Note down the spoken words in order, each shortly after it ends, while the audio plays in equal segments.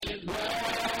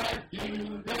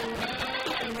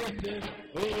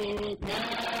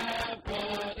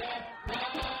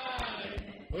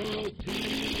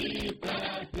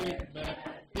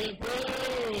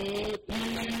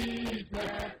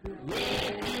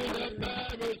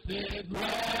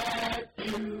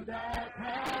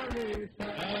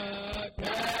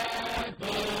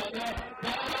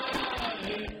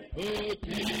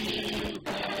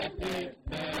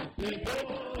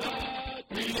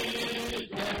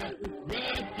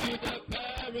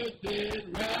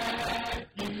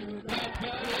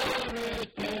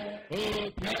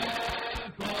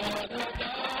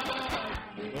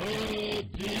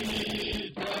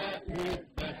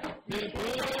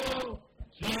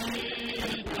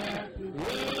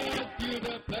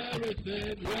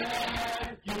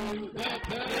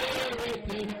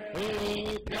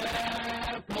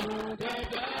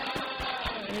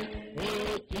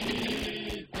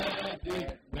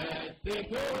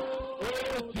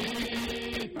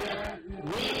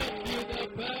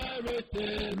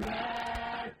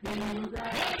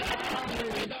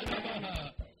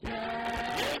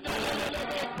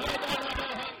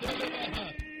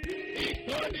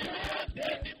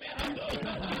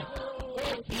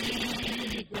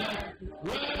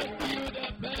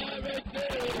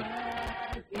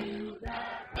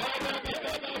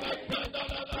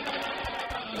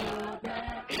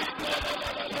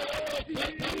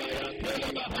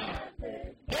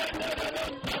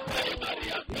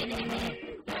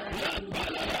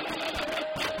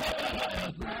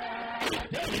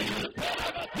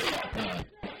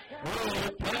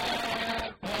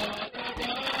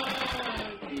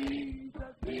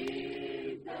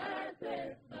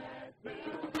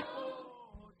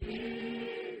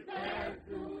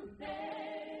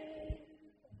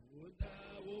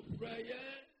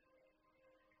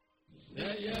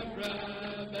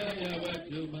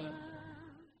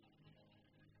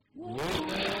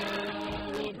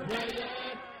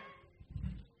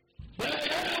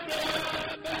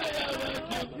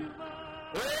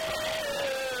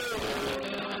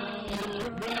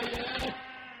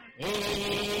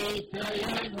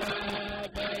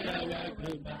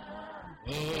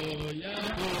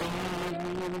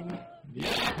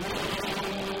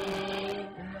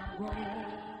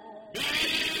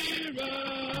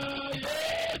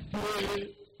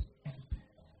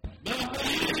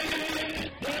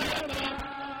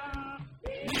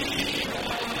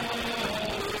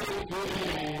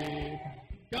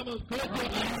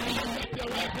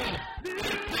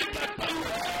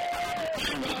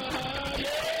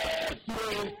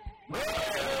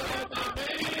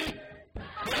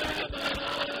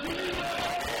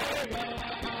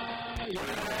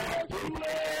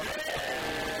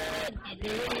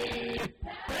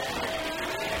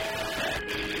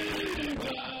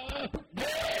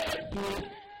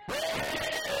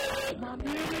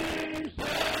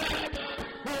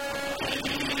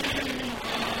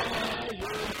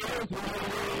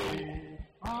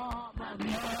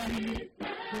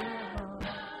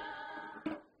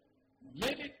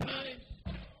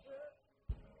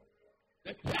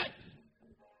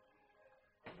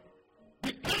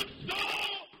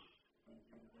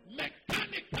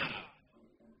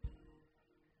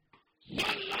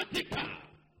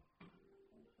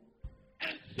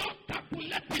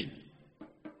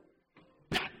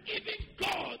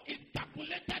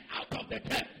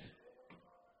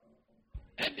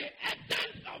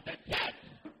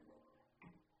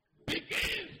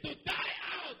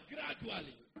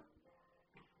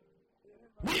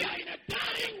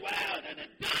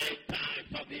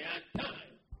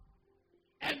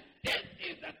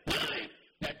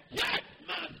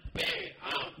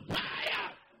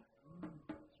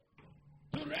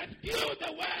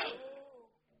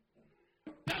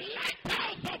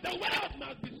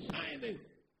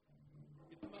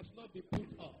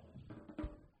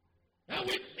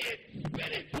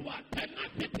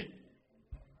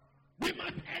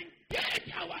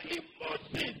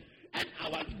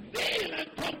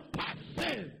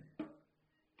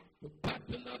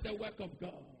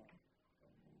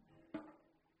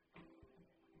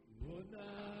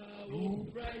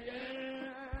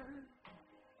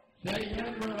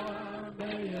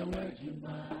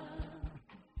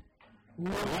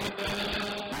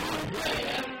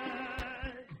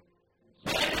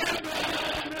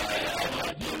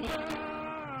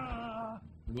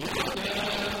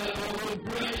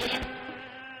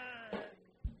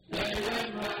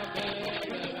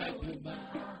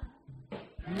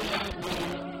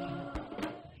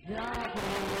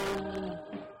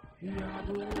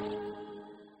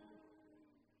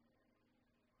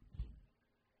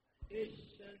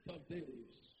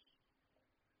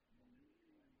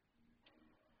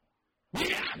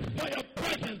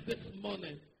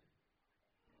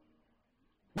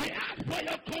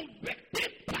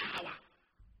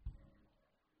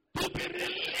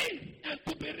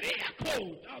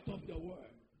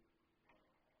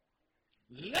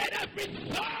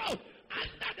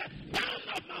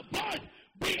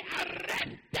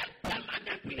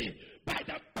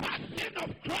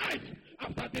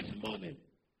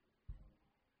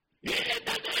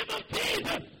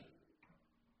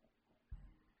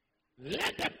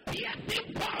Let the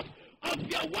piercing force of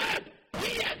your word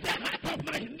pierce the heart of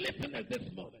my listeners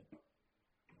this morning.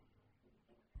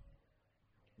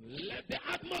 Let the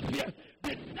atmosphere be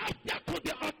subject to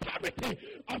the authority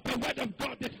of the word of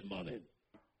God this morning.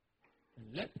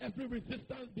 And let every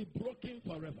resistance be broken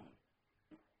forever.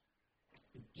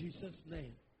 In Jesus'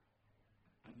 name,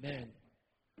 amen.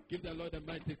 Give the Lord a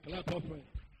mighty clap offering.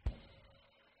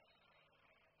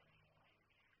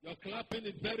 Your clapping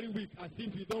is very weak, as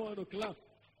if you don't want to clap.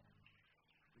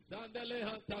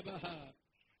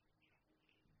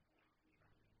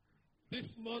 This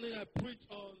morning I preach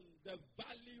on the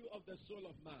value of the soul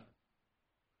of man.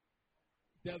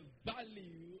 The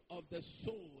value of the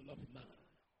soul of man.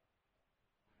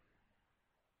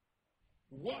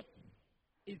 What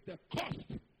is the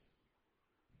cost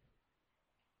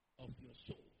of your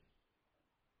soul?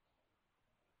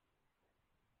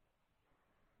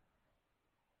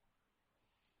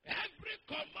 Every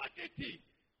commodity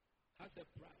has a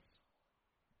price.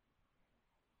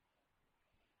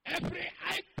 Every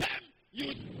item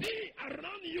you see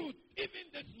around you,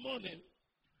 even this morning,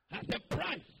 has a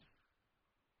price.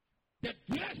 The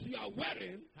dress you are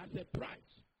wearing has a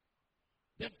price.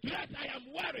 The dress I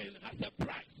am wearing has a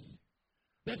price.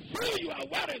 The shoe you are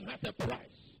wearing has a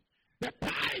price. The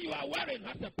tie you are wearing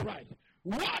has a price.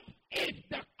 What is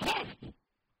the cost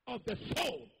of the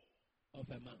soul of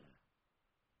a man?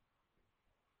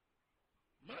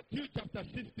 Matthew chapter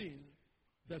 16,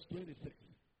 verse 26.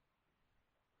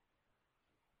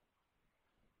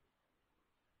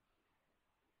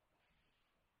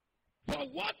 For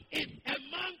what is a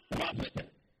man profited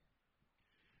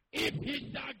if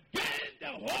he shall gain the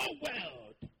whole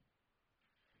world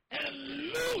and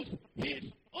lose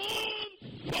his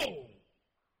own soul?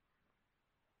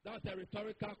 That's a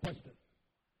rhetorical question.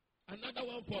 Another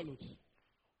one follows.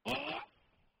 Or,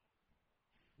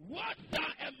 what shall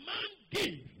a man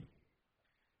give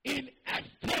in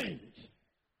exchange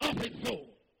of his soul?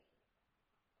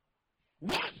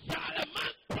 What shall a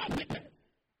man profit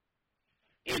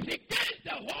if he gains the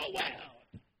whole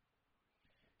world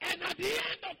and at the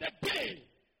end of the day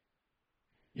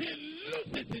he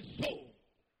loses his soul?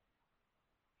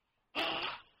 Or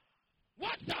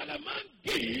what shall a man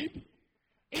give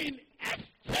in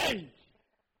exchange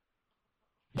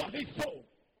for his soul?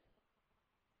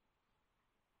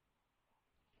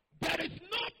 There is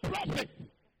no profit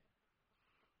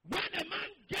when a man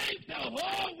gains the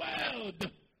whole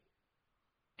world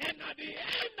and at the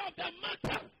end of the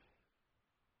matter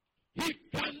he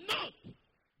cannot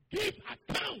give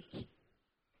account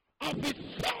of his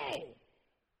soul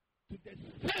to the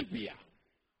Savior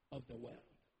of the world.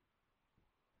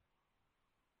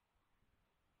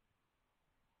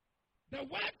 The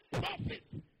word profit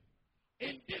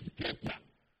in this scripture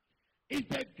is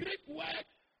the Greek word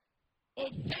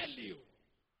Ophelio.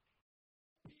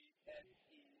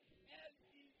 P-H-E-L-E-O.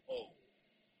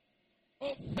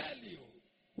 Ophelio,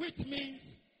 which means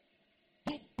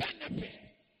to benefit.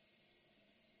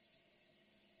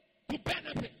 To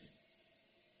benefit.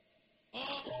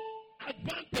 Or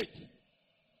advantage.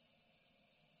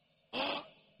 Or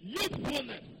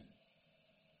usefulness.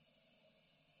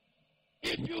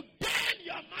 If you gain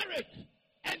your marriage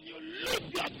and you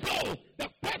lose your soul, the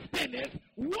question is,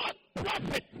 what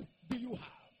profit do you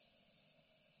have?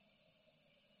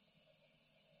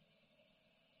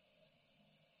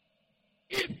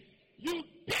 If you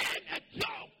gain a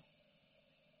job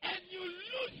and you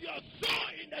lose your soul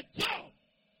in the job,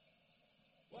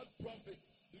 what profit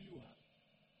do you have?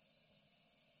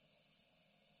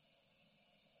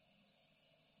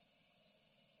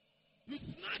 You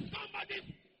snatch somebody's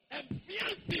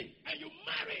fiancé and you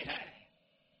marry her.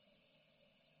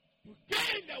 You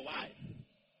gain the wife.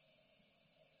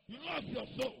 You lost your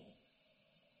soul.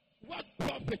 What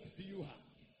profit do you have?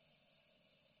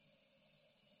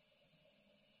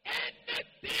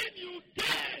 Anything you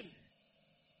gain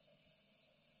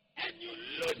and you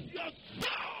lose your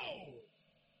soul,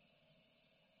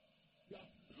 you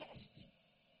have lost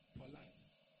for life.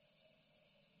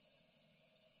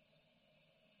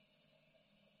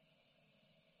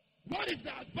 What is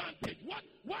the advantage?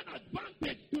 What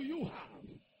advantage do you have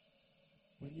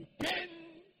when you gain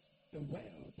the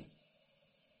world and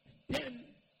then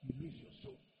you lose your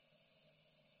soul?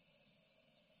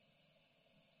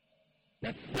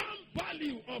 The sum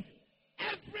value of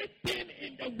everything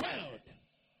in the world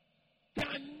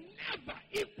can never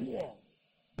equal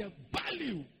the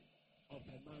value of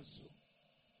a man's soul.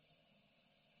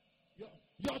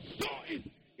 Your soul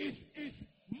is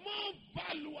more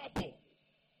valuable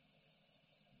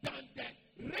than the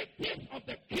riches of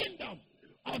the kingdom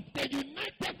of the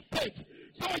United States.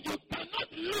 So you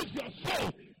cannot lose your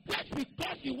soul just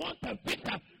you want a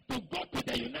visa to go to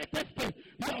the United States,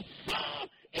 your soul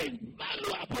is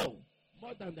valuable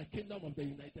more than the kingdom of the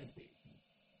United States.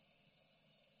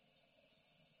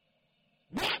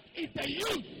 What is the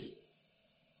use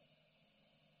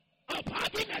of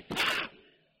having a car,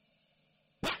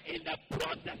 but in the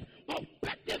process of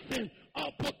purchasing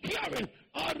or procuring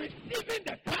or receiving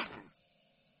the car,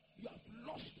 you have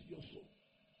lost your soul?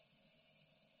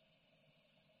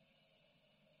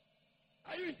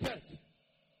 Are you in church?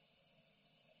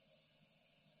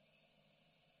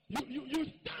 You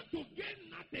stand to gain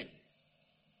nothing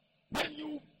when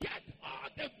you get all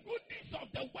the goodness of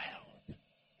the world,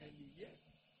 and yet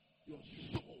your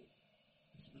soul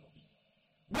is lost.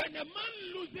 When a man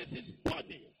loses his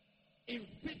body in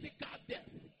physical death,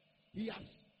 he has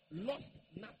lost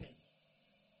nothing.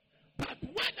 But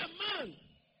when a man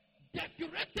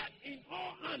decorated in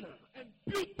all honor and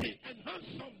beauty and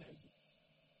handsomeness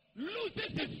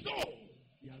loses his soul,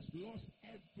 he has lost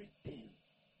everything.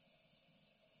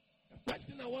 The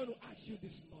question I want to ask you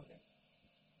this morning,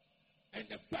 and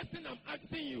the question I'm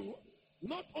asking you,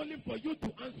 not only for you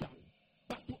to answer,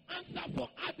 but to answer for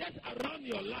others around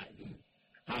your life,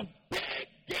 have they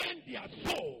gained their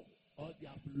soul or they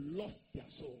have lost their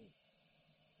soul?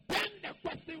 Then the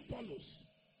question follows,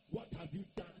 what have you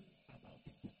done about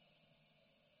it?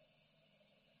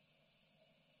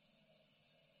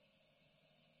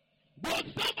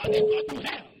 Will somebody go to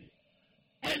hell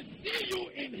and see you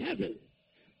in heaven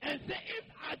and say, if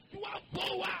Adua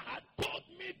Fowa had told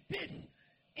me this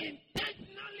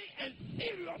intentionally and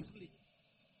seriously,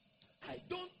 I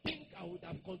don't think I would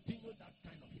have continued that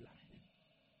kind of life.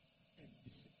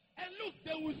 And look,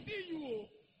 they will see you.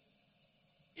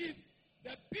 If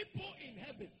the people in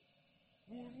heaven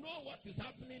will know what is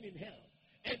happening in hell,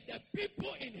 and the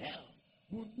people in hell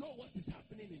will know what is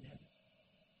happening in heaven.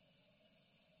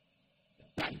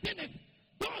 The question is,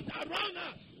 those around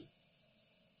us,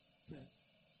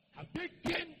 have they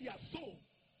gained their soul?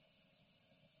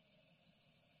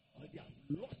 Or they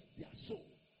have lost their soul?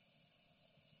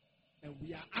 And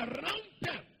we are around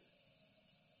them,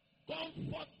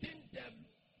 comforting them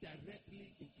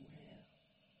directly into hell.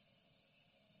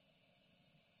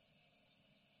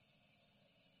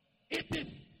 It is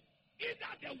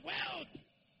either the world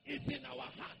is in our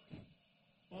heart,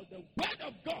 or the word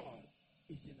of God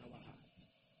is in our heart.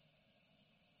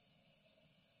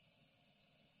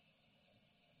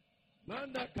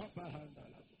 Manda kapahanda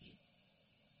lazush.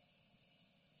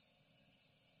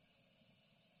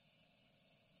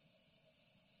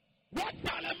 What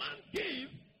shall a man give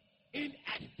in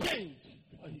exchange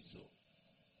for his soul?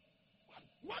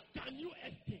 What can you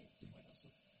exchange for your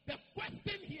soul? The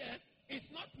question here is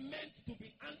not meant to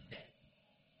be answered.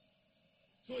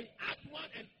 So he asks one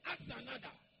and asks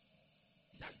another.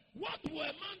 That what will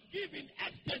a man give in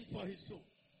exchange for his soul?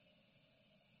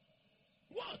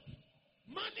 What?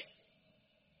 Money?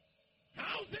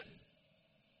 Houses?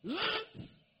 Land?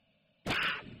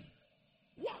 Cars?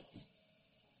 What?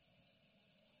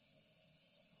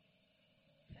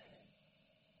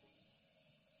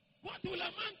 What will a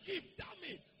man give? Tell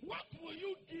me, what will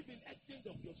you give in exchange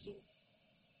of your soul?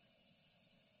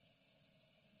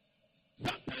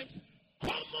 Sometimes,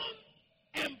 common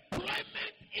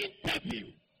employment interview.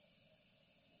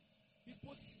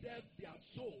 People serve their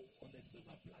soul on a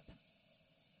silver platter.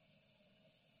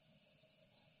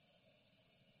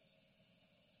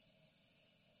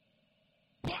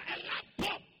 For a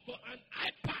laptop, for an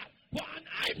iPad, for an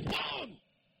iPhone.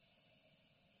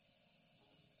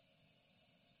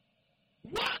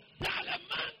 What shall a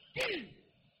man give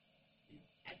in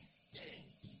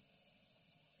exchange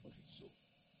for his soul?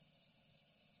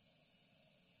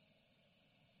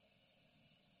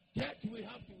 Church, we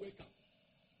have to wake up.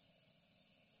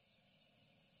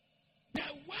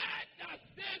 The word that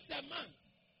saves a man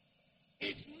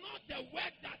is not the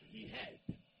word that he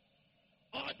heard,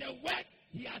 or the word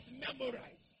he has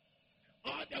memorized,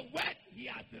 or the word he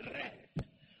has read,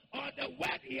 or the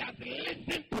word he has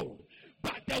listened to,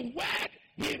 but the word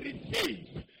he receives.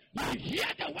 You hear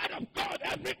the word of God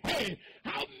every day.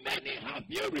 How many have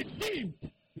you received?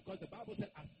 Because the Bible said,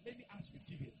 as many as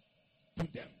receive him, to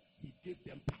them he gave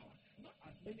them power. Not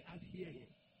as many as hear him.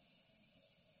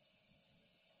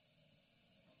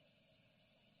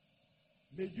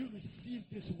 May you receive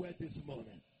this word this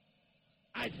morning.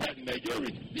 I said, may you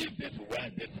receive this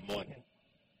word this morning.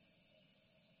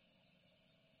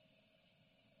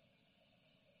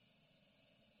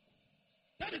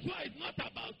 That is why it's not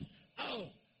about, so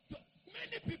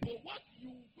many people, what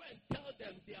you go and tell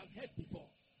them they have heard before.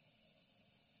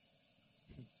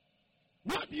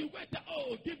 What do you wait?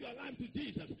 Oh, give your life to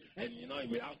Jesus. And you know,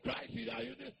 without Christ, they have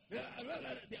heard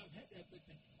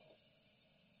everything.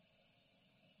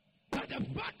 But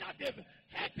the fact that they've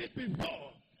heard it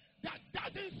before, that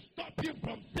doesn't stop you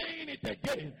from saying it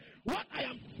again. What I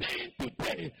am saying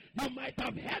today, you might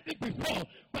have heard it before,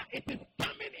 but it is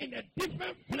coming in a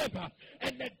different flavor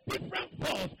and a different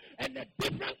force and a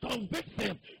different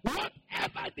conviction.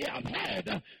 Whatever they have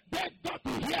heard, they've got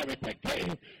to hear it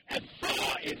again. And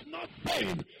soul is not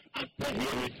saved until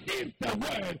he receives the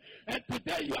word. And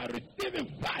today you are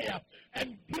receiving fire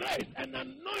and grace and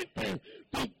anointing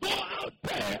to go out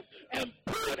there and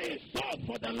put in souls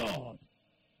for the Lord.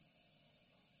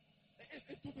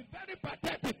 It will be very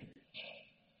pathetic.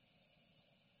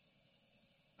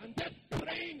 I'm just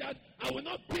praying that I will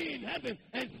not be in heaven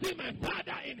and see my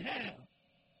Father in hell.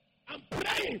 I'm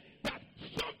praying that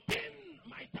something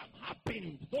might have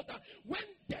happened so that when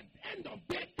the end of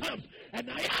day comes and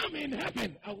I am in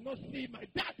heaven, I will not see my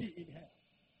daddy in hell.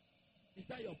 Is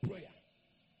that your prayer?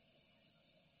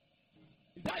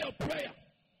 Is that your prayer?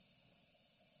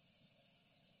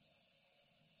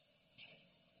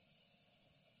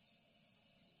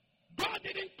 God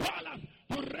didn't call us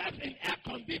to rest in air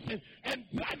conditioning and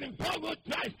drive in forward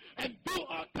drive and do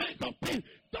all kinds of things.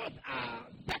 Those are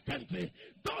secondary.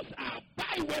 Those are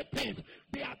byway things.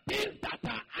 They are things that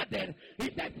are added.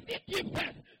 He said, seek ye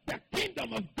first the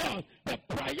kingdom of God. The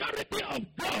priority of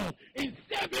God in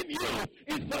saving you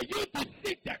is for you to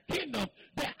seek the kingdom.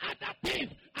 The other things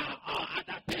are all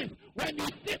other things. When you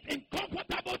sit in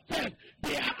comfortable chairs,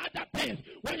 they are other things.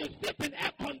 When you sit in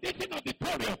air-conditioned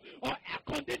auditorium or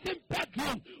air-conditioned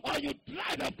bedroom, or you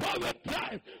drive a forward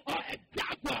drive or a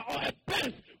Jaguar or a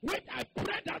Benz, which I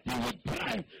pray that you will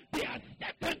drive, they are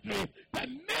secondary. The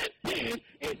main thing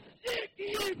is seek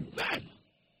ye first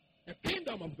the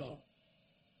kingdom of God.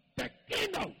 The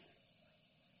kingdom.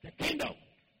 The kingdom.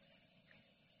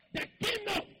 The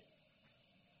kingdom.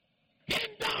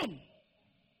 Kingdom.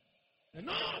 And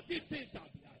all these things are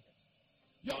be added.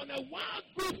 You're on a wild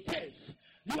goose chase.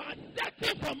 You are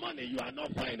searching for money you are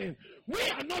not finding. We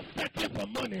are not searching for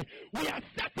money. We are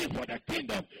searching for the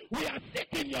kingdom. We are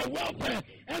seeking your welfare.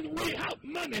 And we have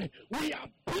money. We are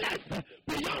blessed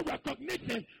beyond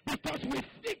recognition because we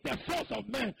seek the source of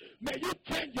man. May you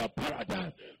change your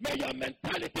paradigm. May your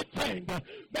mentality change.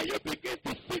 May you begin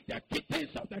to seek the things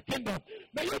of the kingdom.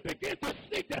 May you begin to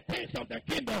seek the things of the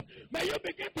kingdom. May you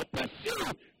begin to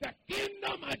pursue the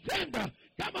kingdom agenda.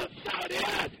 Come on, shout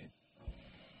it.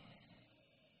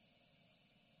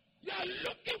 You are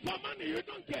looking for money, you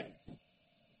don't get.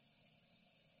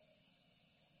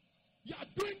 You are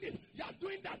doing this, you are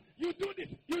doing that, you do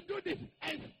this,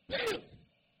 and still,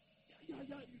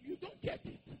 you don't get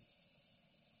it.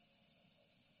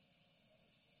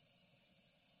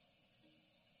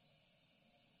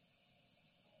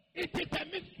 It is a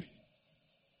mystery.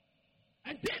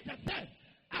 And Jesus said,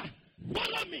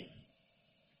 follow me,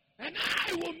 and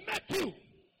I will make you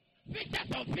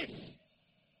fishers of fish.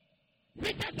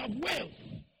 Fishers of whales,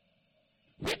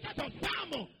 fishers of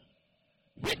salmon,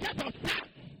 fishers of sharks.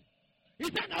 He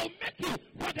said, I will make you,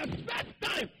 for the first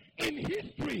time in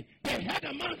history, they heard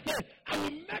a man say, I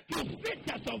will make you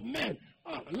fishers of men.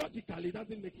 Oh, logically, it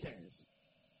doesn't make sense.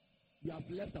 We have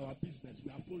left our business.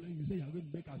 We are following you. Say, you are going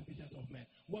to make us fishers of men.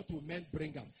 What will men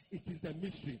bring us? It is a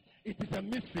mystery. It is a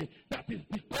mystery that is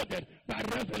decoded by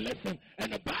revelation.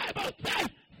 And the Bible says,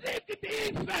 seek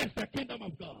ye first the kingdom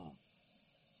of God.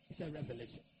 It's a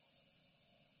revelation.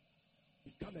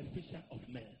 Become a fisher of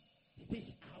men.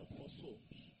 Fish out for souls.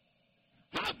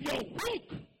 Have your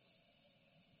hook.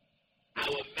 I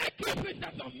will make you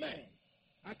fishers of men.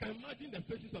 I can imagine the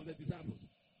faces of the disciples.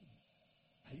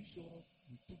 Are you sure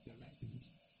we took the right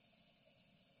decision?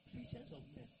 Fishers of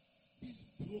men. These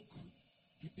broke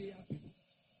Judea people.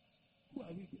 Who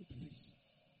are we going to fish?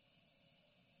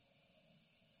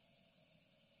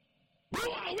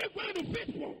 Who are we going to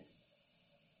fish for?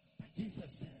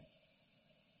 Jesus said,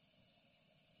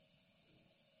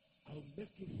 I will make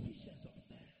you fishers of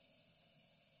men.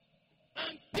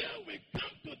 Until we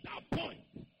come to that point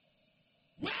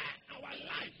where our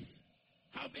lives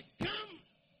have become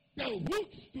the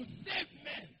hooks to save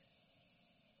men,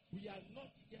 we are not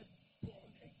yet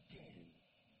born again.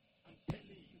 I'm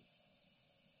telling you.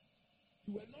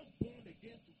 You were not born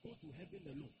again to go to heaven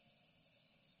alone.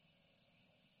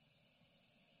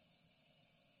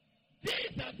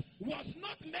 Jesus was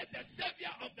not made the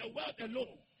savior of the world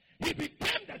alone. He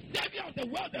became the savior of the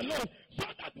world alone so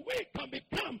that we can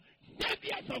become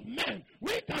saviors of men.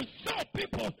 We can show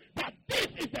people that this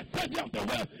is the savior of the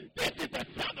world. This is the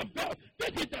Son of God.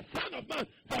 This is the Son of Man.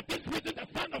 For this reason, the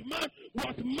Son of Man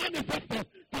was manifested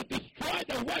to destroy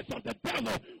the works of the devil.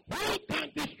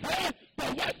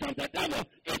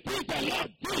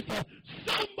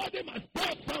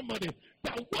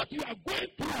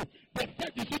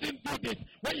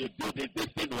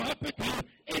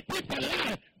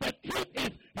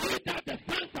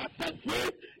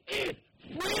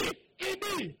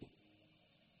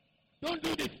 Don't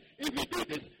do this. If you do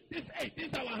this, this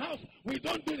is our house. We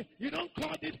don't do it. You don't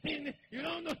call this thing. You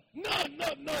don't know.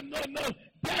 No.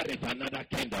 There is another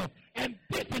kingdom. And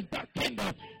this is that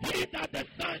kingdom. He that the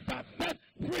Son shall set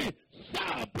free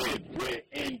shall be free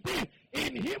indeed.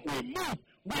 In him we move.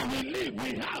 We will live.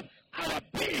 We have our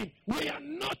being. We are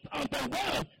not of the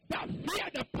world that fear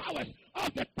the powers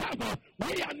of the devil.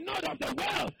 We are not of the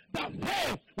world that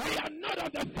fail. We are not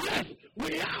of the flesh.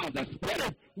 We are of the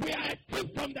spirit. We are a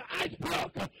tip from the ice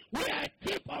block. We are a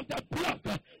tip of the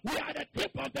block. We are the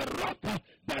tip of the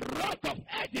rock of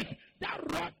ages.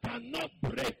 That rock cannot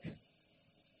break.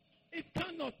 It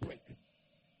cannot break.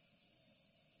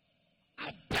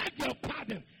 I beg your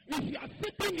pardon. If you are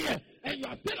sitting here and you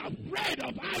are still afraid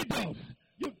of idols,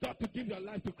 you've got to give your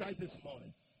life to Christ this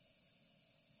morning.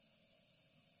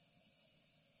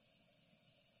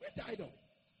 Which idol?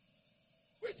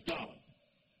 Which God?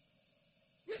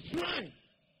 Which shrine?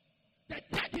 The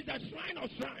church is a shrine of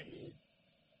shrines.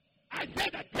 I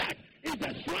said the church is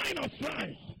a shrine of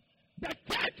shrines. The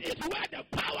church is where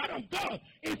the power of God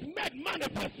is made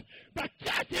manifest. The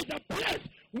church is a place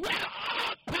where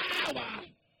all power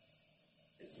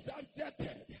is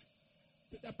subjected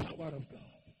to the power of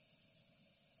God.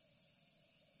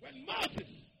 When Moses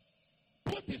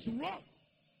put his rod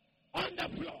on the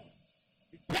floor,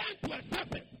 he turned to a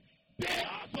serpent. They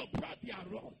also brought their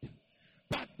rod.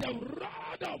 But the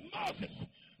rod of Moses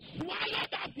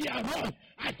swallowed up their rod.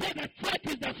 I said the church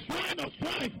is the shrine of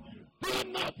shrines. Do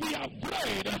not be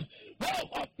afraid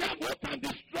of them who can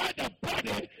destroy the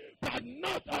body, but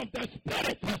not of the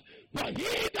spirit. For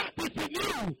he that is in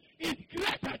you is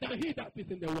greater than he that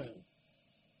is in the world.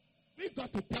 We've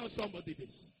got to tell somebody this.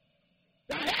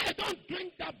 That, hey, don't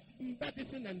drink that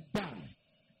medicine and die.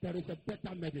 There is a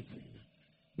better medicine.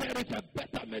 There is a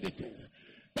better medicine.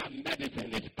 That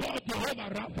medicine is called Jehovah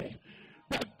Rapha.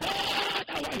 The God,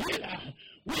 our healer.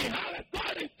 We have a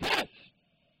God in church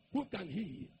who can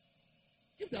heal.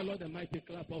 Give the Lord a mighty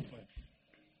clap offering.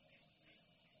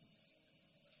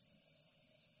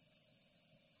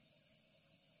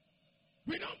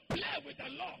 We don't play with the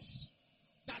laws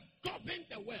that govern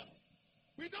the world.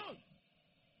 We don't.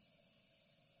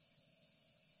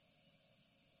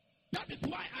 That is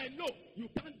why I know you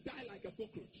can't die like a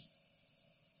cockroach.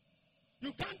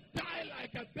 You can't die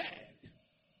like a bird.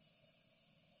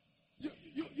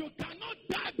 You cannot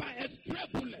die by a stray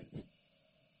bullet.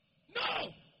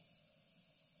 No.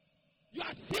 You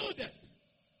are shielded.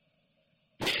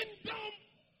 Kingdom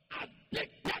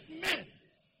addicted men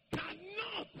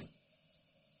cannot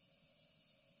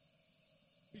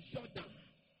be shut down.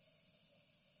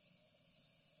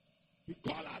 We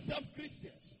call ourselves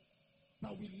Christians,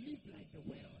 but we live like the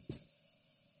world.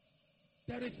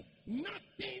 There is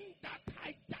nothing that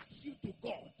hijacks you to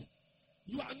God.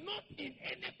 You are not in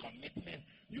any commitment.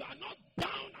 You are not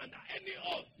bound under any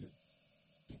oath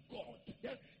to God.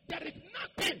 There is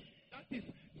nothing that is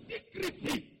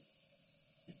secrecy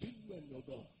between you and your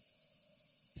God.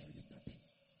 There is nothing.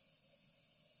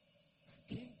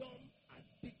 A kingdom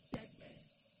addicted man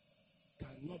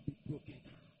cannot be broken.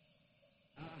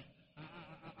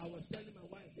 I was telling my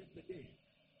wife yesterday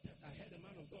that I heard a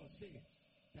man of God say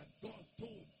that God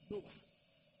told Noah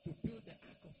to build the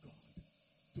ark of God,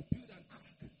 to build an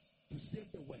ark to save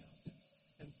the world.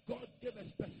 And God gave a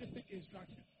specific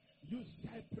instruction. Use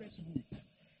cypress wood.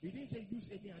 He didn't say use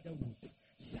any other wood.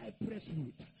 Cypress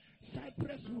wood.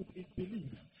 Cypress wood is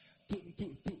believed to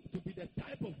be the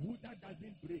type of wood that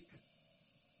doesn't break.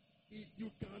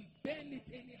 You can bend it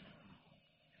anyhow,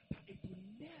 but it will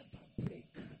never break.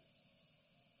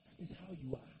 That is how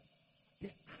you are. The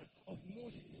ark of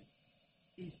Moses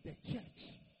is the church.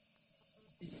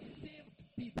 It saved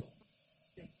people.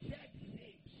 The church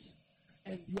saves.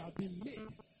 And you have been made.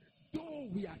 Though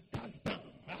we are cast down,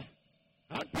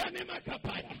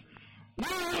 we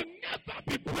will never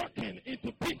be broken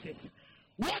into pieces.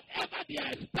 Whatever they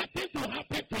are expecting to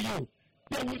happen to you,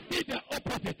 they will see the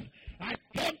opposite. I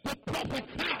came to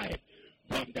prophesy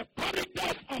from the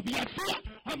corridors of Yeshua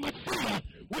HaMashiach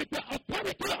with the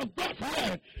authority of God's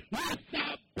word. We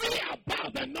shall be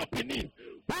above and not beneath.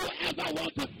 Whoever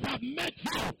wants to submit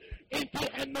you into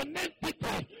a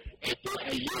non-entity, into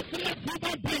a useless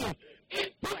human being,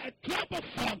 into a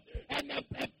troublesome and a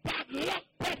bad luck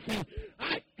person,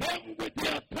 I came with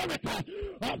the authority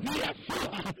of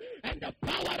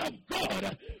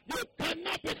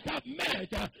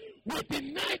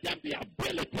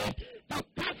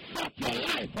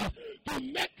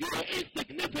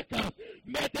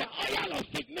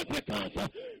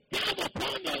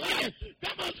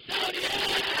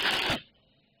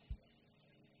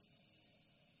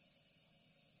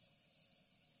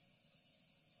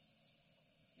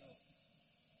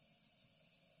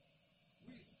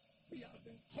have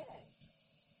been called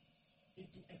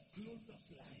into a glorious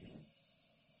life.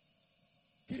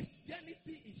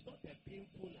 Christianity is not a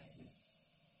painful life.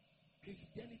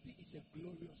 Christianity is a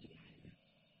glorious life.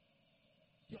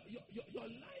 Your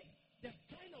life, the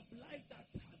kind of life that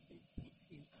has been put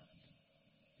in us,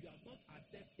 you are not at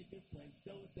that even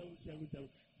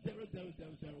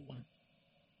 0.00000001.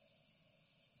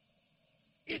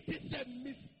 It is a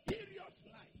mysterious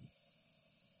life.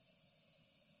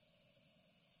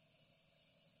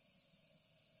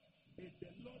 May the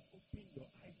Lord open your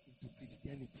eyes into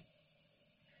Christianity.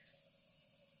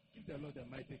 Give the Lord a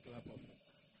mighty clap of it.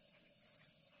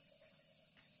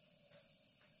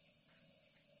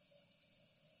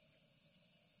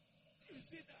 You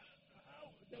see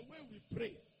the way we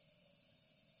pray.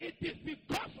 It is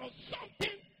because of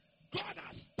something God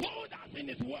has told us in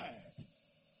His Word.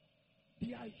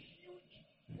 There are huge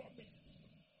promises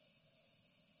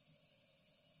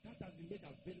that has been made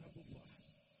available for us.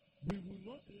 We will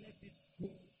not let it go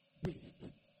waste.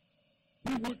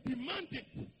 We will demand it.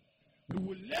 We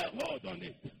will lay hold on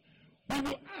it. We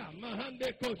will,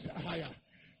 Mahande Koshahaya.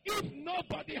 If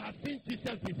nobody has seen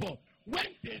Jesus before,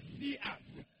 when they see us,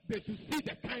 they should see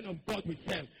the kind of God we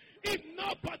serve. If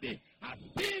nobody has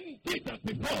seen Jesus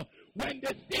before, when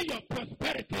they see your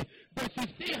prosperity, they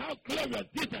should see how glorious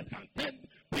Jesus can turn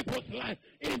people's lives.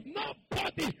 If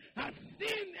nobody has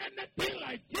seen anything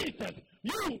like Jesus,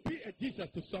 you will be a Jesus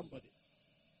to somebody.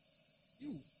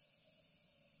 You.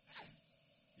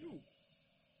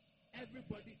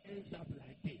 Everybody ends up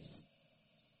like this.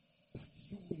 But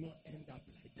you will not end up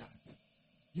like that.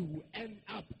 You will end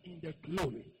up in the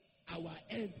glory. Our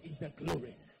end is the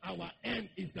glory. Our end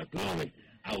is the glory.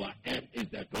 Our end is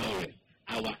the glory.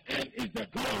 Our end is the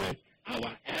glory.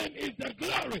 Our end is the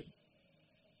glory.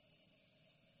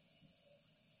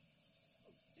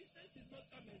 Jesus did not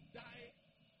come and die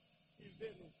in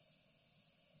vain.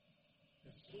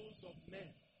 The souls of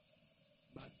men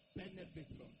must benefit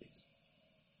from this.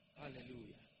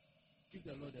 Hallelujah. Give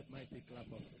the Lord a mighty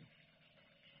clap of it.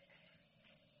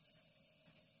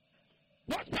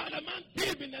 What shall a man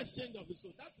give in exchange of his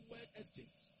soul? That word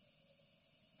exchange.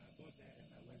 I got there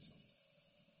and I went from it.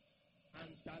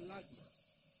 Antalagma.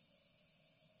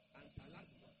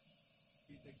 Antalagma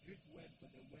is the Greek word for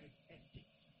the word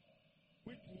exchange,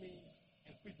 which means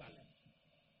equivalent.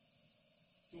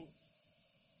 So,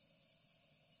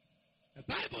 the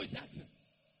Bible is asking,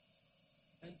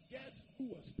 and guess who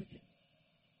was speaking?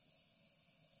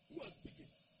 Who was speaking?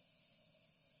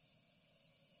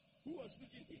 Who was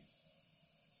speaking here?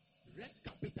 Red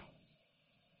capitals.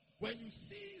 When you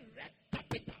see red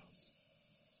capitals,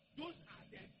 those are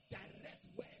the direct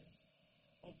words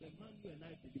of the man you and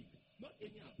I believe in. Not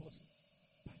any apostle,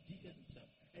 but Jesus himself.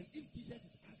 And if Jesus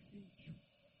is asking you,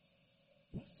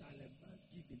 what shall a man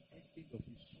give in exchange of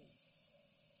his soul?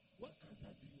 What answer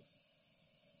do you have?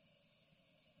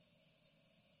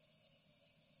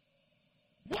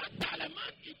 What shall a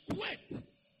man equate?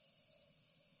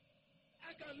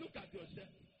 I can look at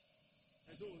yourself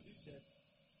and say, oh, this is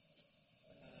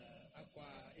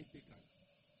aqua epican,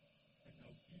 and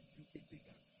I'll give you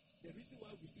epican. The reason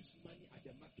why we use money at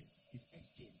the market is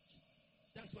exchange.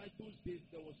 That's why those days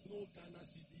there was no Ghana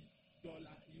CD,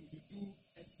 dollar. You do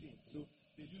exchange. So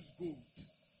they use gold.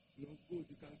 You know, gold.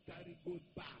 You can carry gold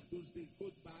bar. Those days,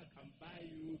 gold bar can buy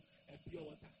you a pure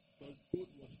water because gold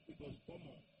was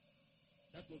common.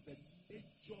 That was the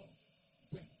major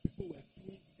where people were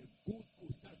doing the Gold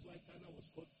Coast. That's why Ghana was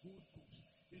called Gold Coast.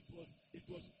 It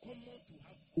was common to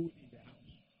have gold in the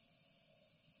house.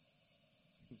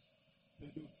 So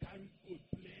they would carry gold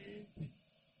plenty.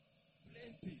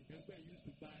 That's where you used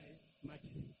to buy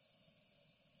matches.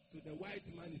 So the white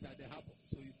man is at the harbor.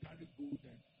 So you carry gold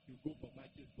and you go for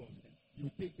matches box. And you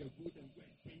take the gold and go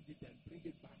and change it and bring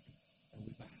it back. And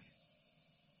we buy.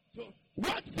 So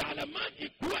what shall a man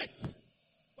equate?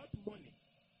 What money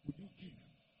would you give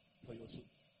for your soul?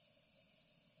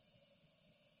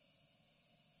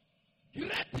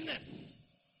 Greatness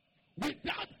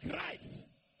without Christ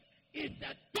is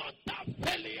a total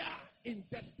failure in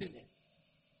destiny.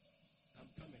 I'm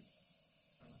coming.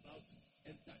 I'm about to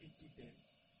enter into the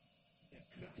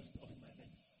Christ of my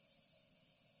life.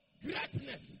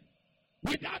 Greatness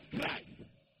without Christ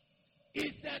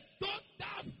is a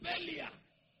total failure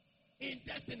in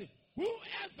destiny.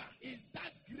 Whoever is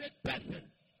that great person,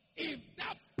 if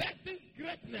that person's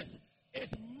greatness is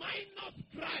minus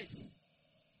Christ,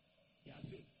 he has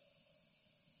failed.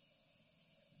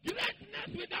 Greatness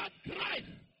without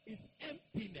Christ is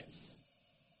emptiness.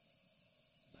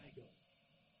 My God.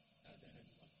 That's the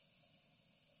next one.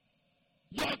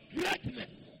 Your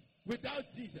greatness without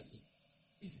Jesus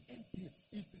is emptiness.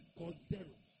 It is called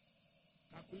zero.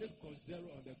 calculate cos 0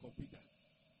 on the computer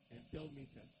and tell me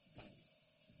that value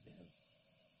 0.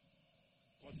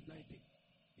 Cos 90 is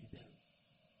 0.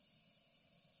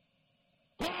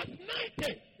 Cos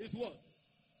 90 is what?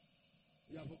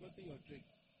 You have forgotten your trick.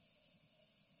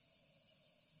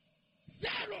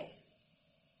 0.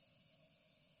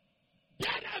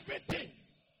 Get everything.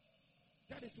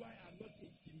 That is why I'm not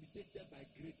intimidated by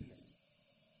greatness.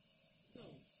 No.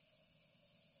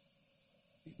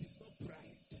 It is not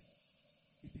pride.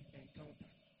 It is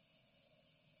encounter.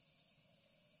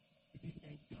 It is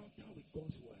encounter with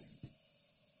God's word.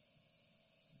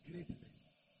 Greatness.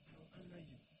 I will honor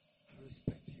you. I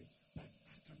respect you. But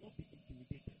I cannot be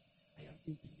intimidated. I am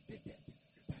intimidated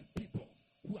by people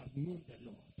who have known the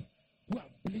Lord, who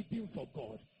are bleeding for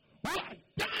God, who are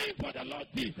dying for the Lord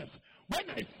Jesus. When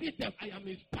I see them, I am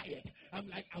inspired. I'm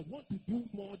like, I want to do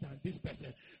more than this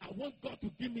person. I want God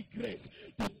to give me grace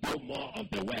to do more of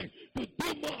the work, to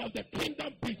do more of the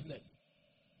kingdom business.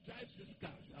 Drive these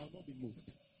cars, I will not be moved.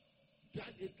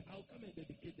 Drive it, I will come and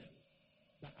dedicate them.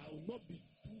 But I will not be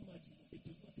too much, it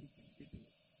will not intimidate me.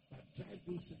 But drive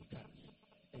those cars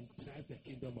and drive the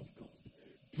kingdom of God.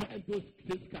 Drive those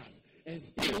cars. And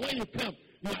still when you come,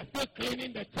 you are still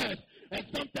cleaning the church. And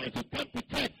sometimes you come to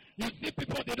church, you see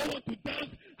people, they don't want to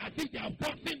dance as if they are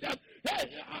forcing them. Hey,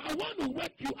 I want to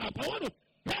wake you up. I want to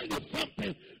tell you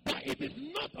something, that it is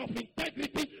not of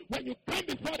integrity when you come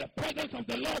before the presence of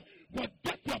the Lord,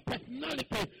 forget your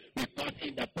personality, because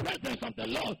in the presence of the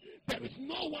Lord, there is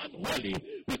no one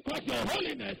holy, because your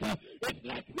holiness is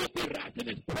like filthy rats in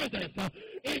his presence.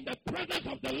 In the presence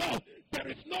of the Lord, there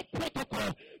is no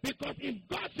protocol, because if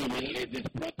God should release his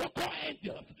protocol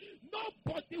angels,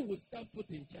 nobody will step foot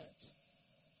in church.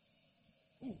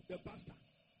 Ooh, the pastor.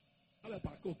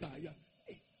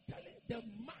 The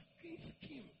marking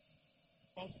scheme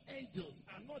of angels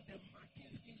are not the marking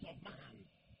schemes of man.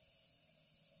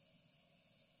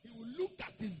 He will look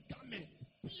at his garment,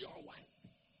 pure white.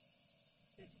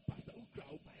 The pastor who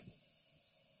crowd Bible.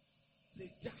 Say,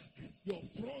 Jack, your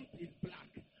front is black,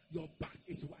 your back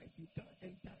is white. You can't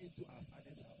enter into our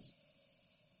Father's house.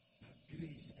 But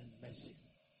grace and mercy.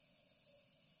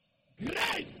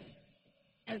 Grace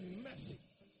and mercy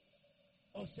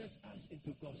ushers us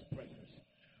into God's presence.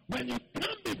 When you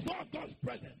come before God's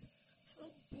presence,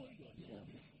 humble yourself.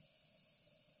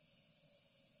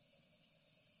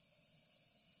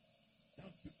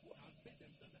 Some people have made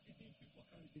themselves that even people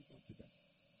can't even talk to them.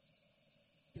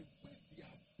 The way they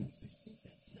are positioning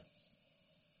themselves,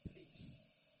 please.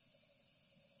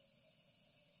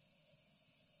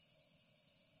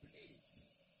 Please.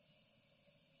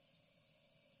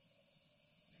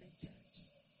 Hey, church.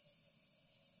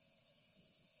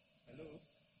 Hello?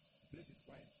 Place is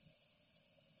quiet.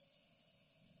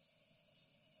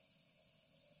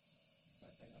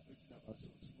 But I am preaching about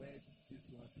souls. Where did this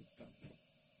one to come from?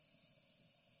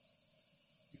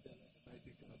 Give the Lord a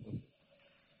mighty clap of it.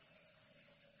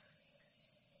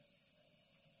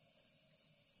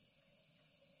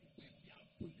 They are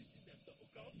positioning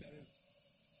themselves.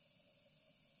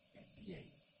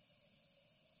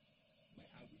 Where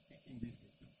are we taking this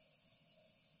into?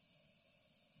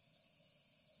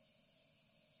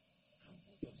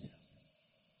 Humble yourself.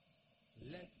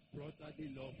 Let brotherly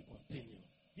love continue.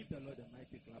 Give the Lord a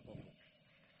mighty clap of it.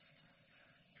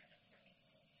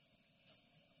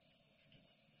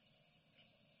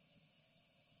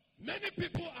 Many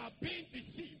people are being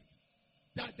deceived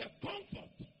that the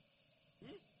comfort,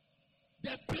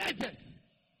 the pleasures,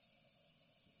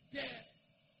 the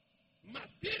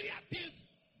material things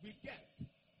we get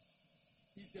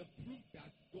is the proof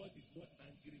that God is not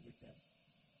angry with them.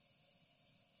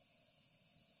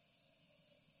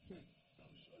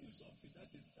 I'll show you something that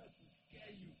is that will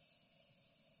scare you.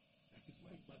 That is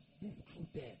why you must move out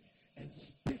there and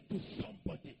speak to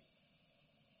somebody.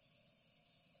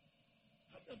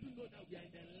 How many of you know that we are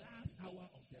in the last hour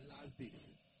of the last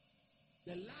days?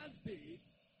 The last day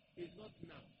is not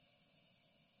now.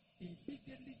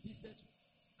 Immediately Jesus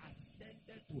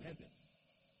ascended to heaven.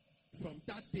 From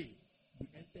that day, we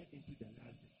entered into the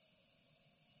last day.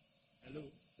 Hello?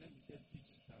 Let me just teach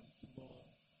you some small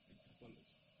psychology.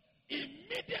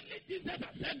 Immediately Jesus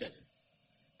ascended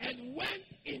and went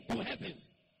into heaven.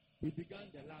 We began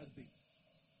the last day.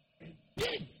 And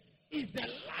this is the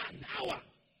last hour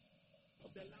of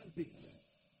the last day.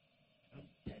 I'm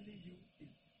telling you,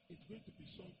 it's going to be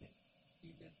something.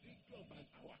 In the twinkle of an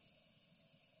hour,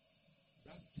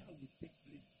 rapture will take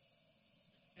place.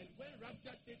 And when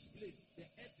rapture takes place, the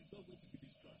earth is not going to be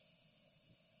destroyed.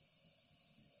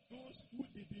 Those who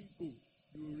didn't go,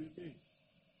 they will remain.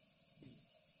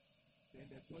 Then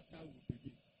the torture will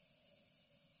begin.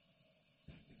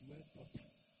 That is where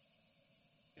torture.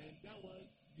 And that one,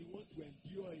 you want to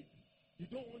endure it. You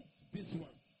don't want this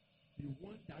one. You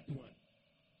want that one.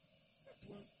 That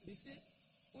one, they say,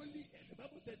 the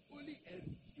Bible said only a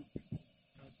few people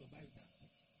can survive that.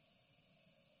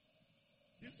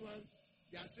 This one,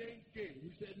 they are saying gay.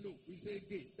 We say no. We say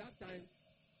gay. That time,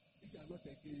 if you are not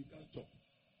a gay, you can't chop.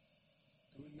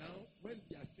 So now, when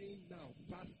they are saying now,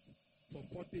 fast for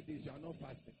 40 days, you are not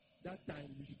fasting. That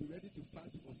time, you should be ready to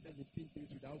fast for 17 days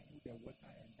without food and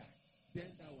water and die.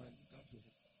 Then that one, you come to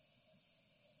him.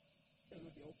 They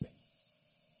will be open.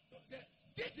 So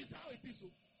this is how it is.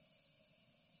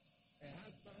 A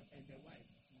husband and a wife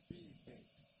will be in bed.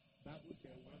 Bible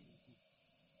says one will go.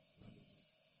 One will go.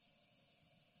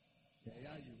 There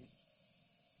you go.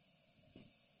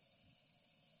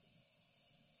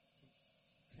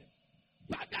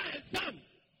 Father and son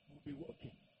will be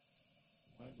working.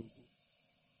 One will go.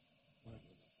 One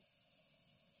will go.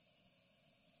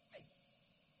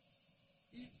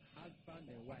 If husband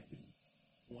and wife,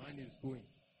 one is going.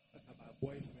 What about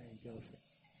boyfriend and girlfriend?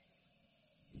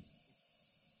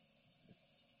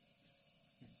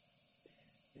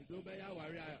 It's over here,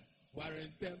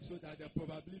 warrant them so that the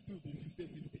probability will be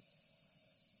 50-50.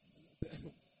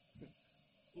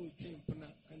 Oh, Chimpana,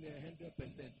 and 100%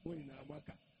 going in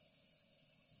Amaka.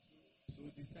 So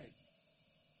decide.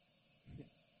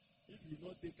 If you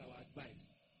not take our advice,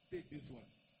 take this one.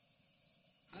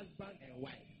 Husband and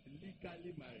wife,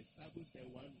 legally married, Bible says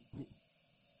one will go.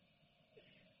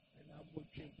 And I'm going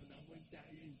to Chimpana, I'm going to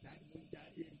die inside, I'm going to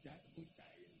die inside, I'm going to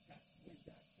die inside, I'm going to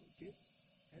die. Okay?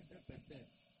 100%.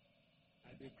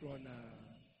 At the corner.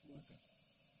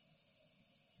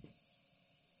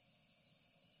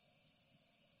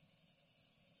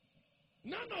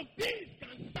 None of these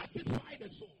can satisfy the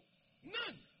soul.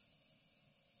 None.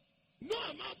 No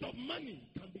amount of money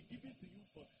can be given to you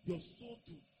for your soul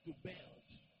to build.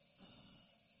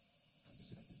 I'm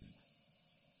satisfied.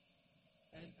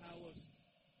 And I was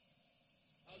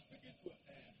speaking to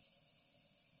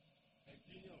a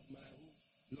junior of mine who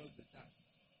lost the task.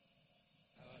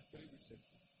 I was 3 weeks ago.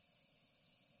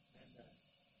 And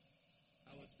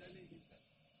I was telling him that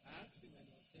I asked him and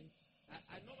I was saying,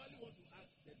 I normally want to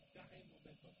ask the guy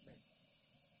moment of men.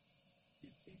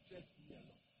 It interests me a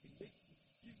lot. It makes me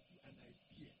give you an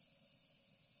idea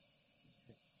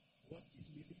what is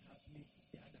really happening in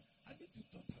the other. I need to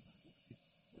talk about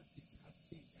what is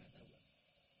happening in the other world.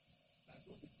 I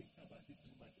don't want to think about it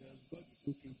too much. God is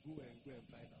okay, go and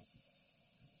find out.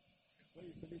 When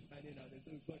you finish finding out, they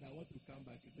say, God, I want to come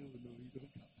back. You say, oh no, you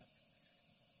don't come back.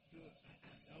 So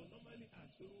I will normally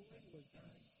ask, so when he was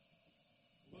dying,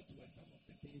 what were some of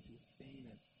the things he was saying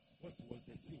and what was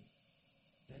the thing?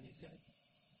 Then he said,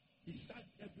 he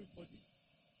sacked everybody.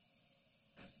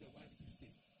 Asked the wife to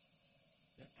stay.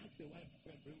 Then asked the wife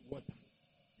to bring water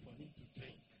for him to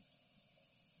drink.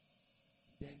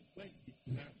 Then when he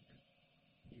drank,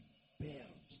 he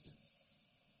belched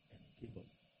and gave up.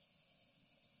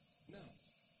 Now,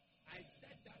 I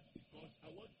said that because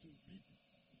I want to read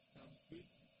Psalm 53,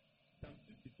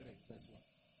 verse 1.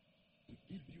 To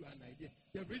give you an idea.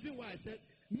 The reason why I said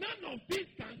none of these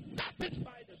can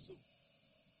satisfy the soul.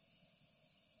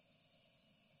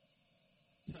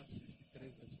 Psalm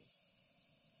 53 verse 1.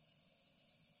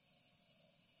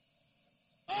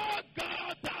 Oh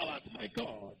God, thou art my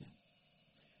God.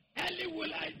 Early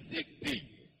will I seek thee.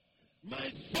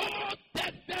 My soul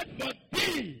thirsted for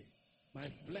thee. My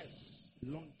flesh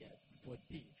longeth for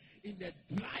thee. In the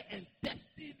dry and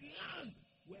thirsty land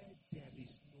where there is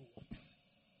no water.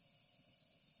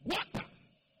 Water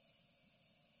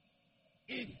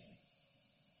is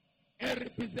a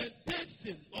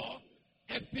representation or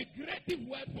a figurative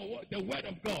word for the word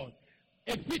of God.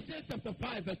 Ephesians chapter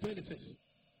 5 verse 26.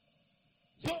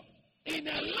 So, in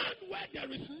a land where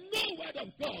there is no word of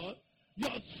God,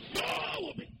 your soul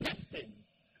will be tested.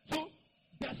 So,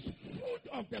 the fruit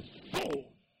of the soul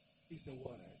is the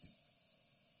word.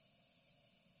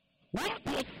 What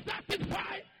will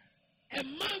satisfy a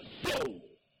man's soul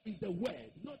is the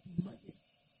word, not money.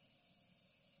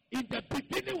 In the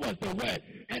beginning was the word,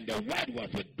 and the word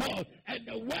was with God, and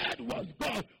the word was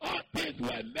God. All things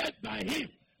were made by him.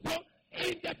 So,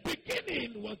 in the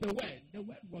beginning was the word. The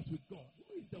word was with God.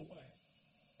 Who is the word?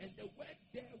 And the word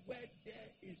there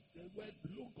is the word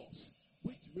logos,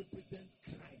 which represents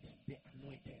Christ, the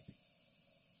anointed.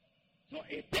 So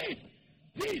it is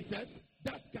Jesus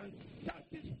that can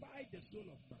satisfy the soul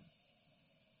of man.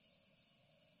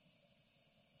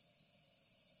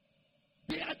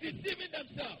 They are deceiving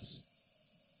themselves.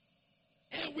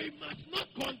 And we must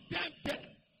not condemn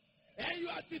them. And you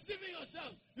are deceiving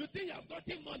yourself. You think you have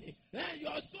gotten money. And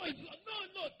your soul is...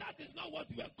 No, that is not what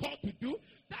we are called to do.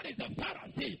 That is a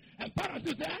Pharisee. And Pharisee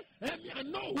Pastor said, I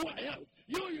know who I am.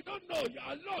 You don't know. You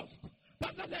are lost.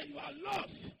 Pastor said, you are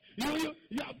lost.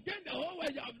 You have gained the whole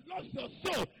world. You have lost your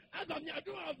soul. As of me, I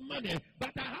don't have money,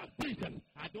 but I have Jesus.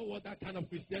 I don't want that kind of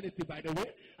Christianity, by the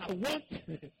way. I want...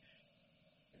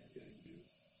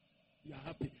 You are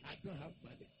happy. I don't have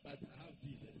money, but I have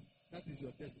Jesus. That is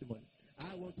your testimony.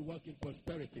 I want to walk in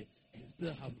prosperity and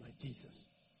still have my Jesus.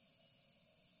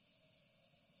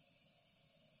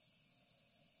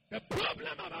 The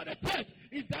problem about the church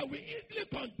is that we easily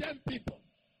condemn people.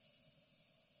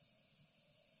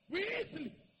 We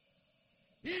easily.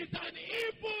 He is an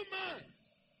evil man.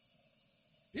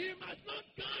 He must not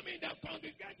come in the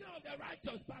congregation of the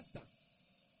righteous pastor.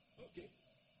 Okay,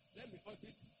 let me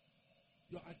audit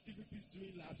your activities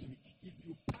during last week. If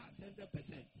you pass 100%,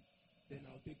 then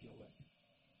I'll take your word.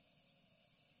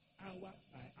 Hour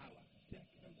by hour,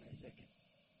 second by second.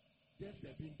 Just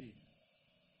 7 days.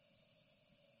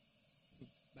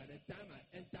 By the time I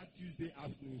enter Tuesday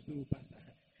afternoon, so Pastor,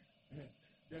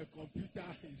 the computer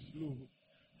is slow.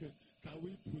 Can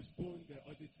we postpone the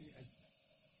auditing exercise?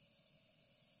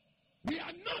 We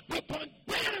are not to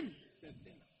condemn the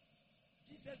sinner.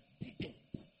 Jesus didn't.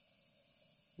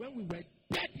 When we were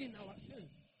dead in our sins,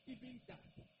 even that,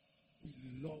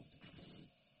 he loved us.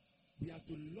 We have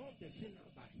to love the sinner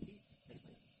but hate the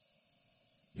sin.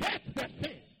 Hate the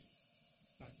sin,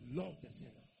 but love the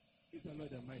sinner. Give the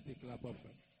Lord a mighty clap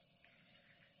offering.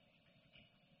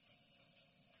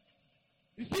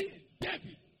 You see,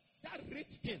 David, that rich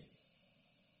king,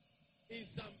 in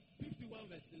Psalm 51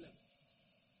 verse 11,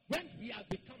 when he had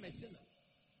become a sinner,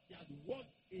 he had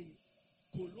walked in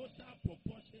colossal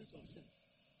proportions of sin.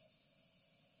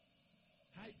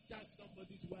 Hijacked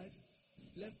somebody's wife,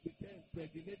 slept with her,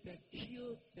 impregnated,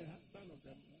 killed the husband of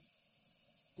the man.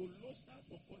 Colossal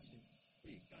proportions.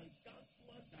 He can count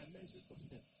one dimension of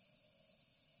sin.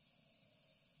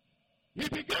 He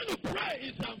began to pray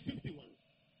in Psalm 51.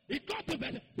 He got to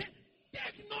bed.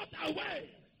 Take not away.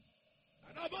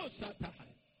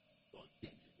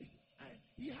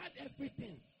 He had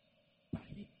everything, but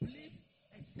he placed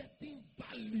a certain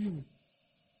value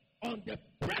on the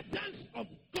presence of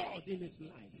God in his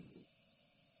life.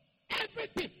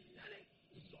 Everything.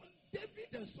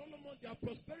 David and Solomon, their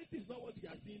prosperity is not what we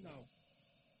are seeing now.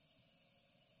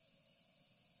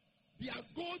 Their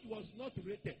gold was not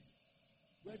rated,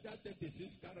 whether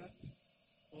 36 carats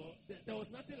or there was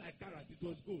nothing like carats. It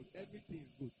was gold. Everything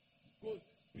is good. Gold,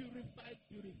 purified,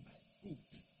 good.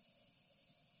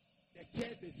 The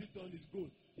chair they sit on is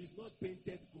gold. It's not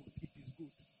painted gold. It is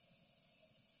good.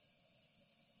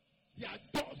 Their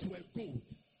doors were gold.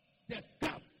 The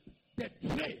cup, the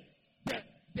tray,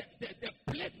 the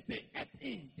plate they ate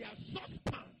in, their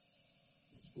saucepan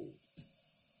was gold.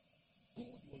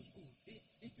 Gold was gold.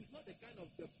 It is not the kind of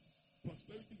the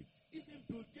prosperity. Even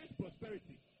Bill Gates'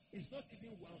 prosperity is not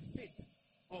even 1/5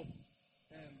 of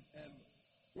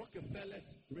Rockefeller's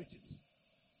riches.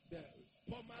 The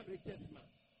former richest man.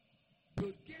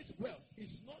 Bill Gates' wealth is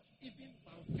not even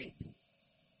 1/5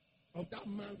 of that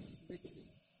man's riches.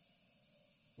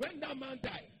 When that man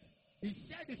died, he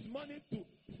shared his money to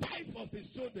 5 of his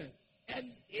children,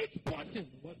 and each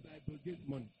portion was like Bill Gates'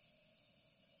 money.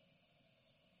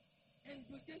 And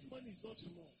Bill Gates' money is not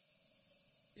small.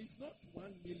 It's not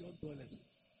 $1 million.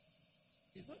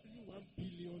 It's not even $1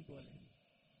 billion.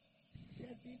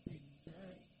 $79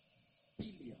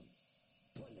 billion.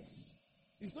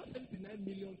 It's not 79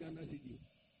 million Ghana cedis.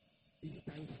 It's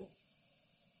times 4.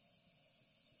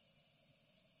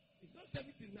 It's not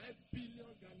 79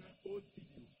 billion Ghana old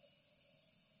video.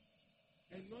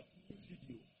 And not new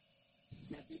video.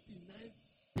 $79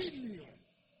 billion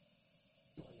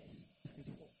times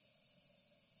 4.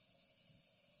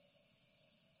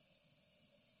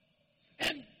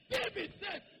 And David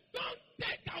said, don't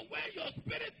take away your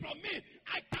spirit from me.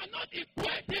 I cannot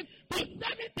equate him to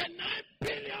 $79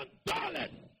 billion.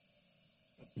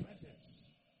 The presence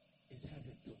is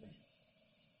heaven to me.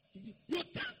 You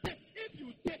can't take, if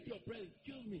you take your presence,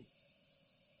 kill me.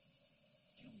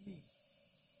 Kill me.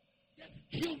 Just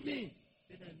kill me.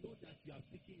 Then I know that you are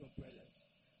taking your presence.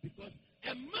 Because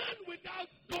a man without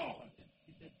God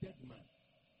is a dead man.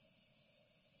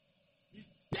 He's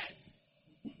dead.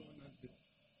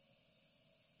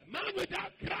 A man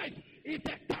without Christ is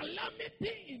a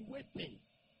calamity in waiting.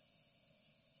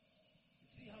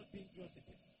 See how dangerous it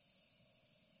is.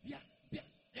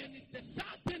 And the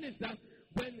sad thing is that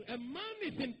when a man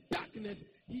is in darkness,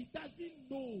 he doesn't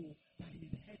know that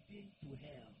he's heading to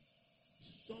hell.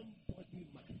 Somebody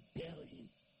must tell him.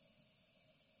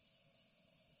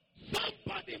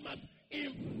 Somebody must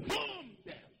inform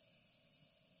them.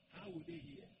 How will they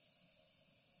hear?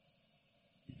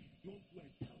 If you don't go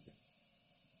and tell them,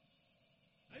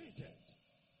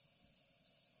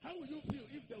 you feel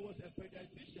if there was a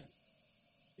pediatrician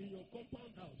in your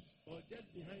compound house or just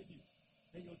behind you,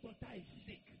 and your daughter is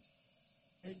sick,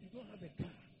 and you don't have a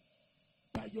car,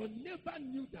 but your neighbor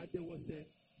knew that there was a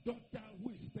doctor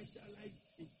who is specialized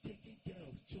in taking care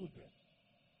of children,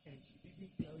 and she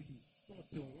didn't tell you, not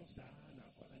till once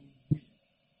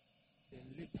then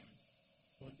later,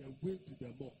 on the way to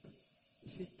the morgue,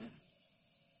 you say,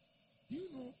 do you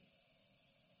know,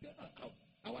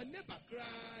 our neighbor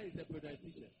cries a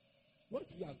pediatrician. What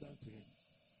you have done to him?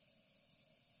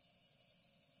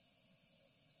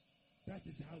 That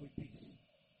is how it is.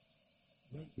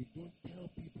 When we don't tell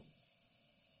people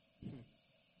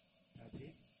that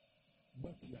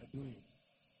what you are doing,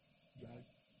 you are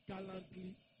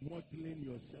gallantly modeling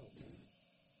yourself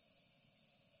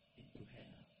into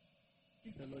hell.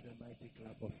 Give the Lord a mighty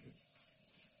clap of it.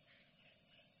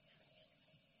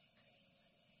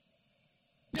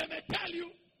 They may tell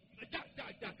you, Jack,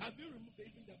 have you removed the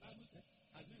thing the Bible said?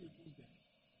 Have you removed the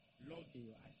log in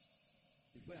your eyes?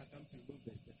 Before I come to remove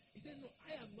the step. He said, no,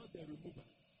 I am not the remover.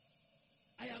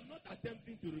 I am not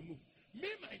attempting to remove.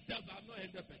 Me, myself, I'm not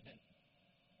 100%.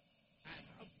 I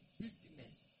have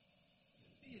weakness.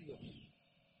 Serious.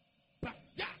 But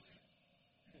Jack,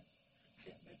 I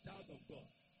am a child of God.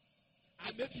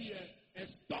 I may be a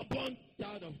stubborn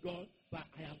child of God, but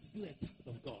I am still a child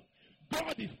of God.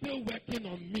 God is still working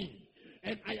on me,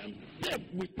 and I am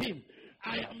safe with him.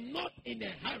 I am not in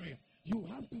a hurry. You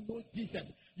have to know Jesus.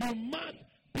 You must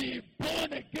be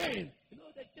born again. You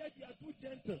know, the church, you are too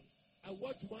gentle. I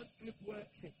watched one clip where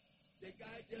the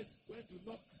guy just went to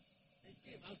knock and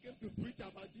came. I came to preach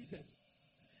about Jesus.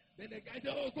 Then the guy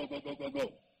said, oh, go.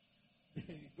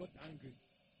 He got angry.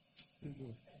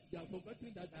 They are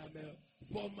forgetting that I am a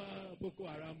former Boko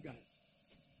Haram guy.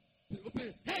 Hey,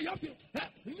 you have to. Wow.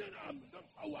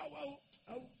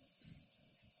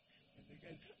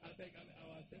 I beg, I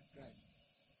will accept Christ.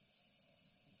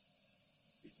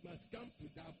 It must come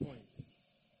to that point.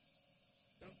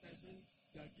 Sometimes when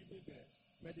you are giving the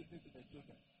medicine to the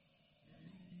children,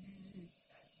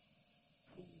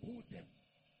 hold them,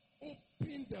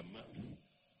 open the mouth,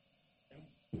 and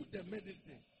put the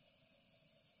medicine.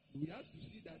 We have to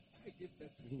see that I gave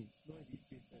that to him, not he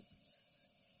gave that to me.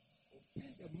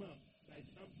 Open the mouth like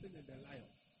Samson and the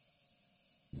lion.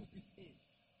 Put it in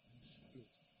and swallow.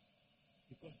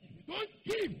 Because if you don't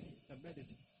give the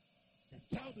medicine, the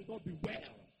child will not be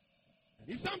well. And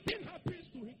if something happens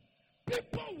to him,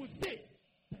 people will say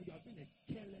that you have been a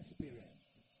careless parent.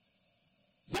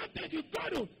 Sometimes you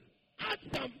got to add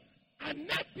some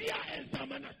anathia and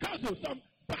some anakazo, some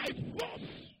by force.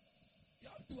 You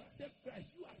have to accept Christ.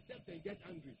 You accept and get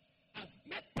angry. I've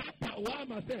met Papa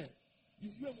Wama said.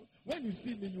 When you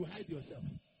see me, you hide yourself.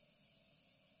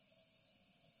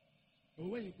 Or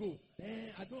when you go,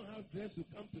 I don't have dress to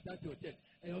come to that your church.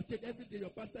 And your church, every day your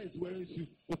pastor is wearing shoes.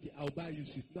 Okay, I'll buy you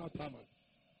shoes. Now, come on.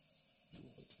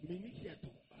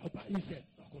 I'll buy you shirt.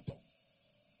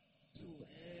 So,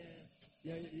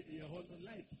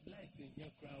 light in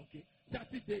your crowd, okay?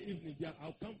 Saturday evening,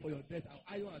 I'll come for your dress. I'll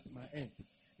iron at my end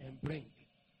and bring.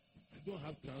 I don't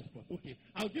have transport. Okay,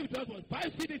 I'll give transport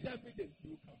 5 cities every day.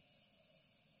 You come.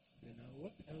 Then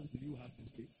what else do you have to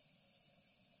say?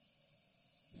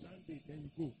 Sunday, then you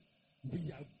go.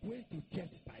 We are going to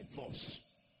church by force.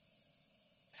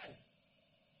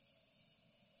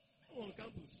 On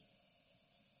campus.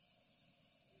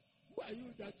 Who are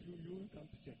you that you will come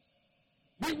to church?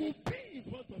 We will be in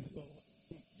front of your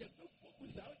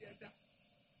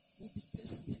we'll be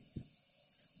desperate.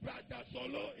 Brother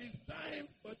Solo, it's time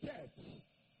for church.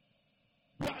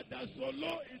 Brother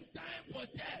Solo, it's time for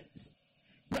church.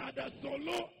 Brother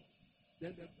Solo.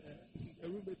 Then the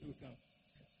roommate will come.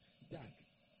 Jack.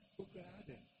 Okay,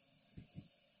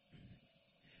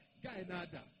 guy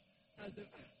nada. I said,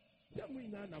 tell me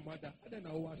now, mother. I don't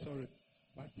know what sorry.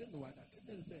 But tell me what I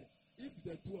can say. If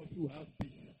the two of you have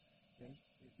peace, then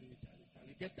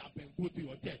they get up and go to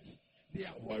your church. They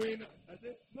are worrying us. I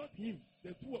said, not him,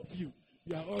 the two of you.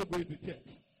 You are all going to church.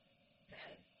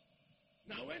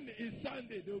 Now when it's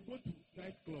Sunday, they'll go to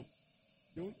nightclub.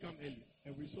 They won't come early.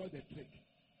 And we saw the trick.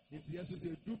 If yes,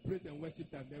 they do praise and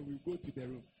worship time, then we go to the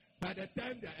room. By the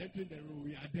time they are entering the room,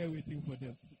 we are there waiting for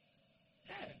them.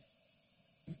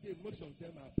 Today, most of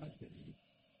them are pastors.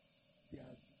 They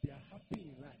are happy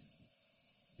in life.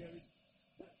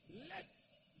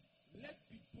 Let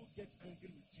people get angry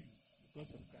with you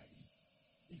because of Christ.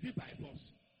 Is it by force?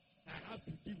 I have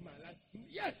to give my life.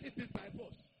 Yes, it is by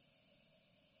force.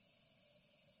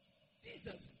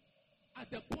 Jesus, at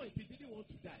the point, he didn't want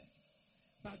to die.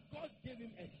 But God gave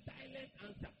him a silent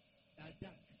answer. That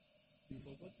he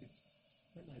forgot it.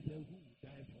 When I said, who will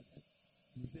die for that?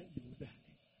 He said, he will die.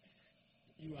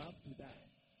 to die.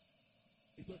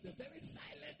 It was a very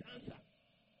silent answer.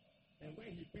 And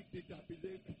when he picked it up, he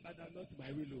said, Father, not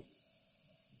my will,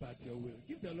 but your will.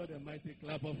 Give the Lord a mighty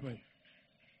clap of praise.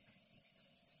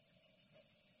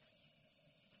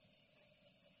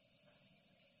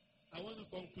 I want to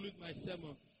conclude my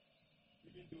sermon,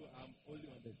 even though I'm only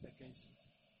on the second sheet.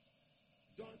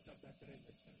 John chapter 3,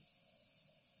 verse 10.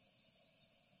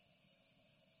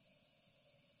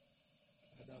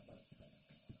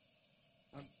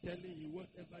 I'm telling you,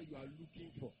 whatever you are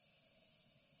looking for,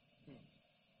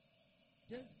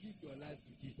 just give your life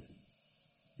to Jesus.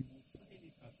 You will find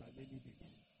it after many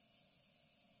days.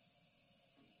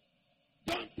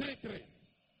 John 3:3.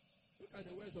 Look at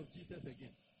the words of Jesus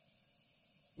again.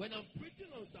 When I'm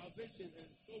preaching on salvation and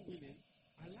soul winning,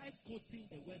 I like quoting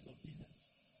the words of Jesus.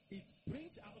 It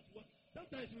brings out what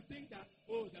sometimes you think that,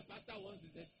 oh, the pastor wants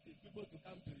the people to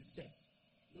come to his church.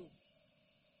 No.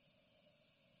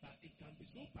 But it can be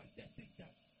so pathetic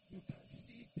that you can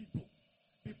see people,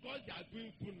 because they are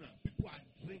doing funeral, people are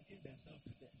drinking themselves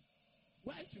to death.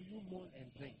 Why should you mourn and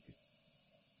drink?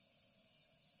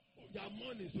 Oh, you are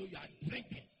mourning, so you are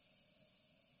drinking.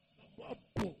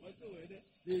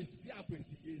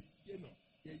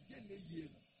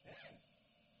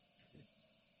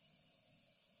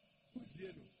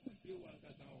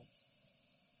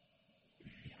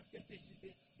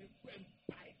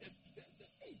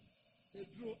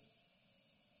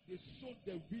 They soak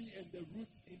the wheat and the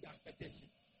root in that petition.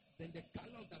 Then the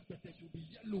color of that petition will be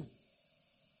yellow.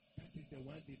 That is the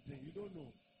one they drink. You don't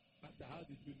know. Pastor, how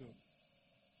did you know?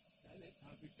 That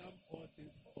have become all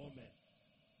things for all men.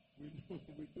 We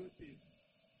know this.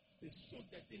 They soak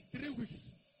that in 3 weeks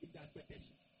in that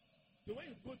petition. So when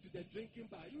you go to the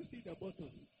drinking bar, you see the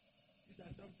bottles. These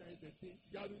are sometimes the things.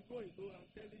 You have been going, so I'm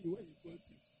telling you when you go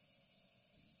to.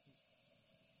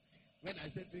 When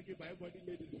I said drinking bar, everybody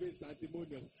made his face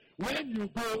antimonious. When you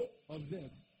go,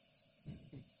 observe.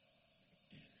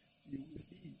 You will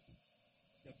see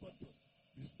the bottles.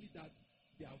 You see that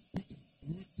they have put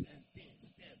roots and things,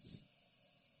 stems.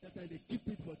 That's why they keep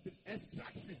it for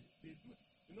extraction. They do.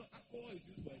 You know, alcohol is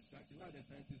used for extraction. Now the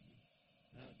scientists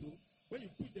do. So when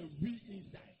you put the wheat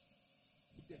inside,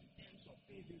 put the stems of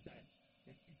things inside,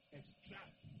 then it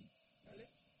extracts.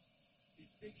 It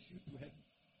takes you to heaven.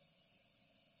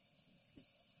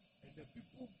 And the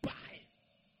people buy it.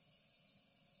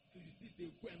 So you see, they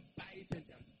go and buy it and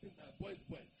they are sitting there, boys.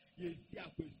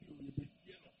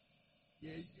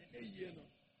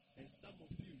 And some of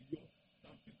you,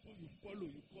 some people you follow,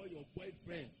 you call your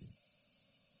boyfriend.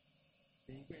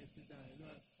 Then you go and sit down, you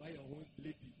know, buy your own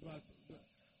lady. You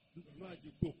know how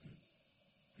you cook.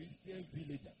 Christian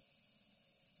villager.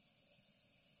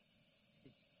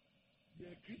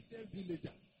 You're a Christian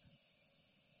villager.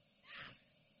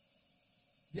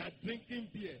 They are drinking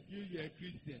beer. You're a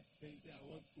Christian. Then you say, I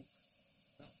want to cook.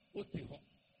 Now, what's the hot?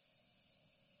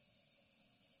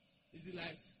 Is it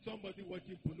like somebody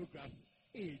watching pornography?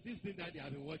 Hey, this thing that they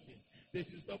have been watching, they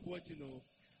should stop watching. Oh,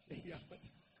 you're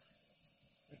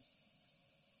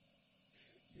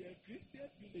a Christian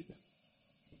villager.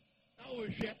 I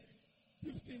will share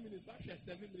 15 minutes, back share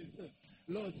 7 minutes.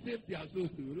 Lord, save their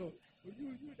souls too. Lord,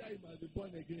 you that you must be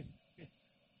born again.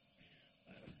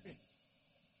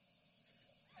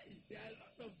 There are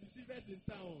lots of deceivers in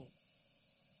town.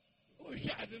 Oh,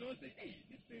 shit, they don't say, hey,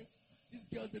 these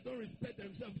girls, they don't respect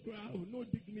themselves. No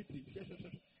dignity. I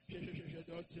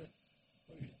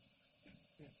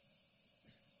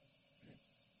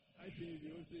think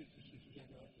they also say,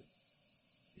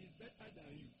 he's better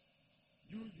than you.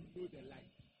 You know the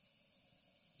light.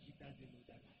 He doesn't know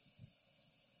the light.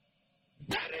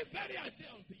 Very, very I say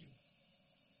unto you,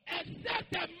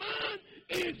 except a man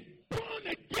is born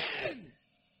again,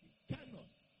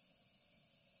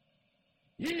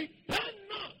 he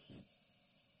cannot.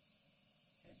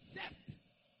 Except,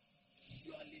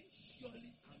 surely,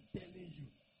 I'm telling you.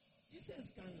 Jesus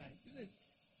can't lie.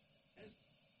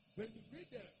 When you read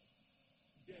the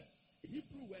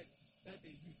Hebrew word that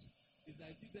they use, it's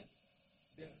like Jesus,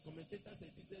 the commentator said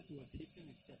Jesus was hating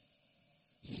his church.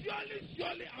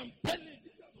 Surely, I'm telling you,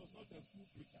 Jesus was not a fool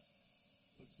preacher.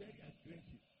 He was very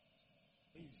aggressive.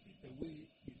 When you see the way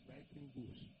his writing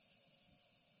goes.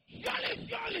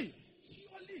 Surely,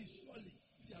 if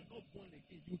you are not born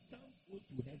again, you can't go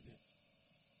to heaven.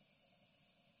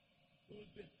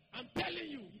 I'm telling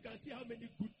you, you can see how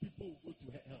many good people will go to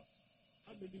hell.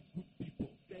 How many good people,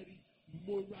 very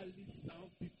morally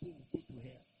sound people will go to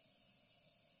hell.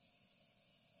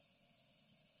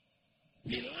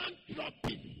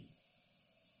 Philanthropists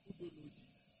who don't know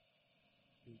Jesus,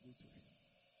 they go to hell.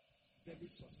 Very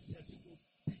successful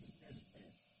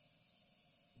businessmen.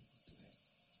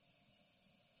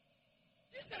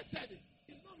 Jesus said it.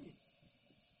 It's not me.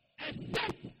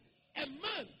 Except a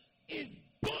man is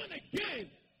born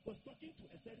again. Was talking to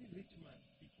a very rich man,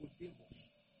 Nicodemus.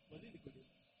 Was it Nicodemus?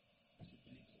 I should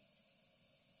believe so.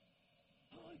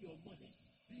 All your money,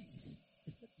 please,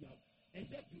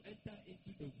 except you enter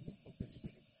into the womb of the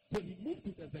Spirit. So he moved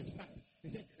to the verse 5. He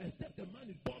said, except the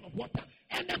man is born of water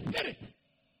and the Spirit,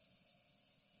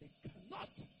 they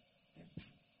cannot enter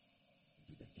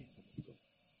into the kingdom of God.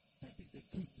 That is the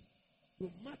truth. No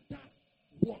matter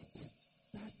what,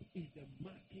 that is the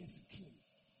marking scheme.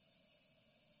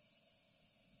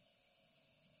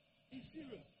 It's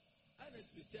serious.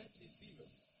 Honestly, church is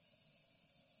serious.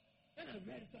 And I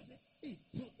read it, I said, hey,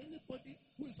 so anybody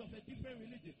who is of a different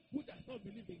religion, who does not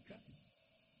believe in Christ,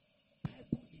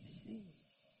 Bible is saying.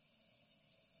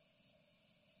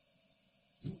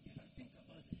 So if I think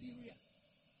about Syria,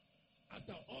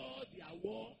 after all their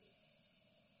war,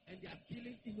 and they are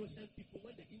killing innocent people,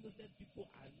 when the innocent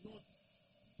people are not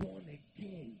born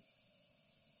again,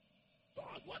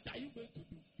 God, what are you going to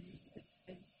do?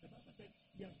 And the Bible said,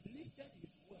 he has lifted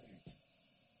his word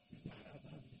far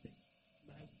above his head.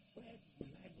 My word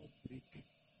will I not break.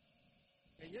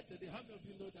 And yesterday, how many of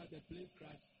you know that the plane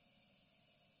crashed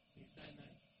in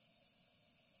Sinai?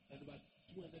 And about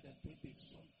 220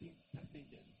 something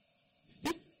passengers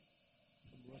from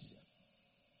Russia.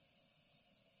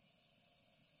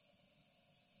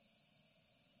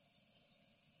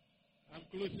 I'm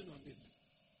closing on this.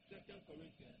 2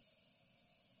 Corinthians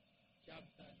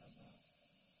chapter number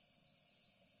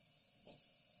 4.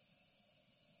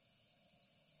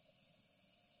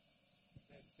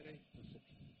 Verse 3 to 6.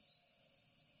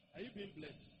 Are you being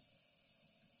blessed?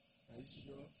 Are you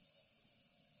sure?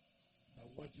 I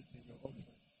watch it in your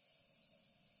offering.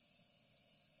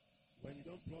 When you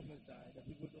don't prophesy, the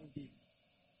people don't give.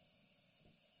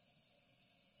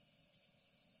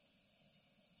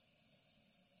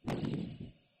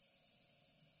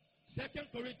 Second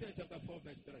Corinthians chapter 4,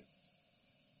 verse 3.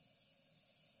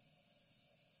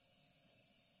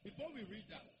 Before we read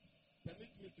that, permit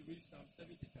me to read Psalm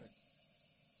 73.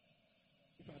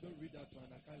 If I don't read that one,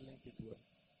 I can't link it well.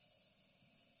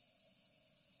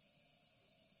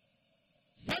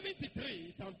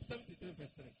 73, Psalm 73,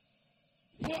 verse 3.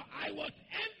 For I was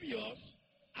envious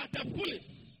at the foolish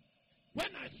when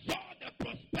I saw the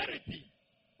prosperity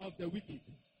of the wicked.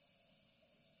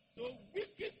 So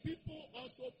wicked people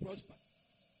also prosper.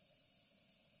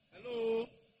 Hello?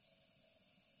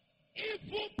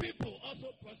 Evil people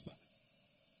also prosper.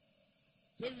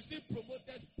 So you see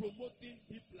promoters promoting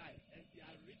hip life and they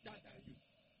are richer than you.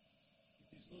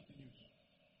 It is not news.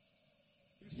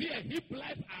 You see a hip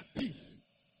life artist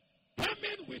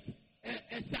coming with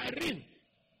a siren.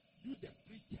 You the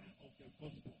preacher of the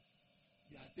gospel.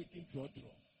 You are taking draw.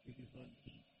 It is not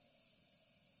news.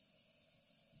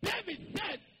 David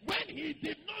said when he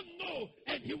did not know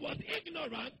and he was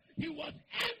ignorant, he was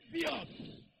envious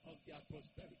of their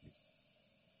prosperity.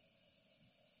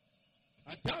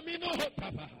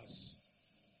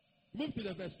 Move to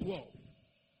the verse 12.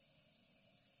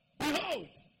 Behold,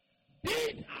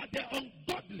 these are the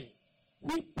ungodly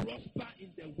who prosper in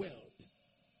the world.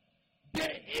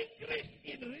 They increase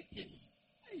in riches.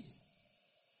 Hey.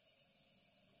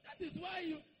 That is why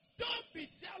you don't be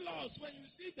jealous when you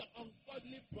see the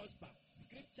ungodly prosper.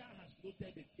 Scripture has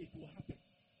noted it. It will happen.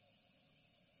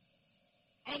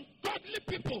 Ungodly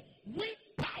people win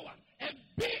power and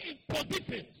be in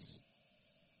positions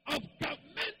of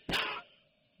governmental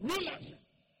rulers.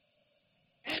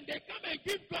 And they come and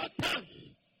give God thanks.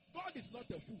 God is not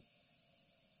a fool.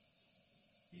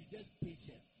 He's just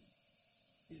patient.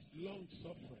 He's long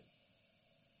suffering.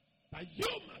 But you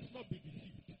must not be deceived.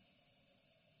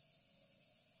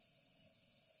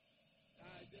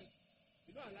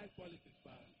 I like politics,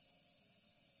 but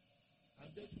I'm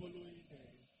just following the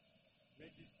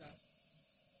register.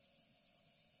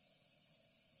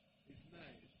 It's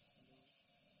nice,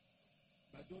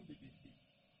 but don't be deceived.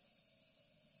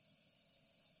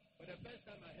 For the first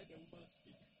time I heard a woman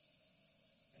speak,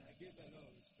 and I gave her a lot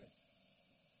of respect.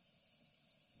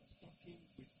 I was talking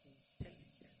with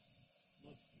intelligence,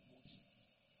 not emotion.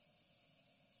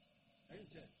 Are you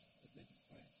church? The place is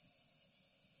quiet.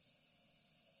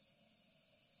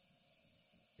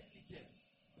 Intelligence,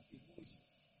 not emotion.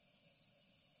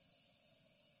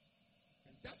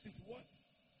 And that is what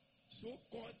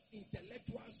so-called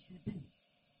intellectuals should do.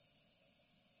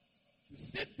 To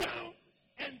sit down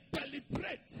and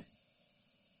deliberate.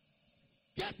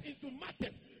 Get into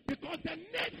matters. Because the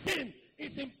nation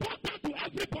is important to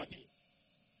everybody.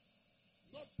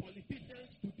 Not politicians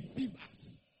to deceive us.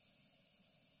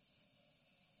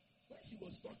 When she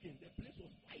was talking, the place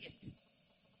was quiet.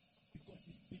 Because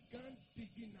it began began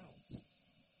digging out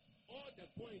all the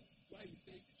points why you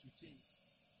say it should change.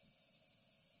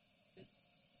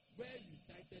 Where you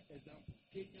cited example,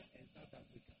 Kenya and South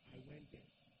Africa, I went there,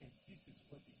 and this is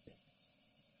what they said.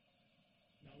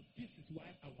 Now, this is why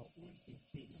our own is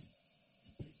this.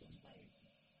 Spirit of society.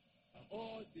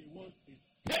 All they want is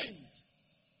change.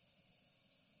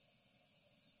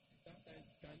 Sometimes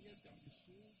Ghanaians can be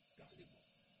so gullible.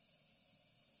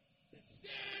 The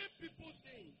same people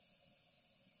saying,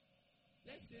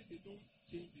 let's say they don't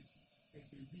change it and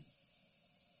they win.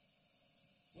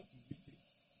 What do we say?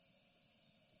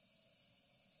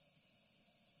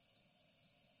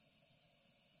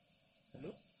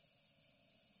 Hello?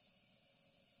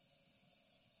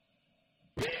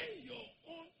 Be your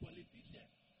own politician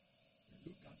and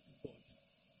look up to God.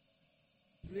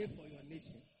 Pray for your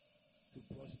nation to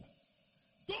prosper.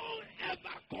 Don't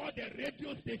ever call the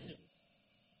radio station.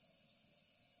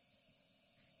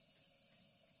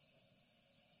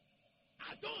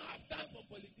 I don't have time for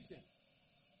politicians.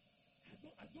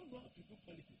 I don't know how to do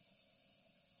politics.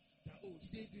 That,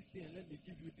 say this thing and let me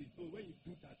give you this. When you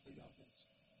do that, you have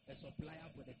a supplier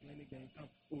for the clinic, then you come.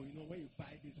 When you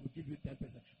buy this, we'll give you 10%.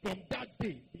 From that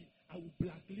day, I will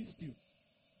blacklist you.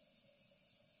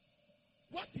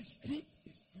 What is truth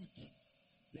is truth.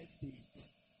 Let's say it.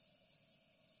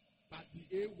 Party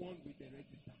A won with the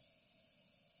register.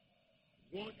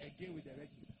 Won again with the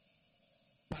register.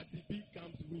 Party B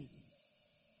comes wins.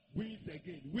 Wins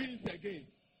again.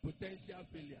 Potential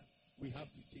failure. We have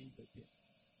to change the game.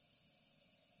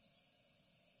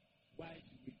 Why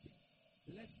should we change?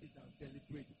 Let's sit and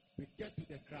celebrate. We get to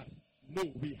the craft. No,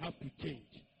 we have to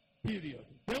change. Period.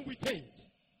 Then we change.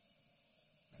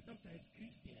 And sometimes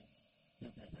Christians,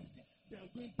 they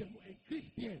are going to and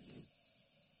Christians.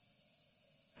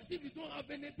 As if you don't have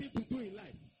anything to do in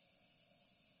life.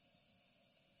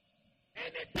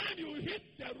 Anytime you hit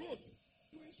the road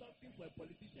doing something for a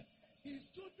politician, his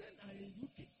children are in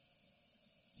UK,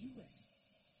 US.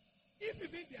 If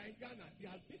even they are in Ghana, they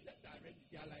are visited already.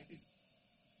 They are like this.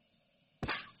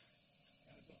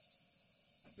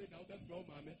 I say now that's from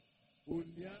Mame.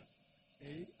 Onia,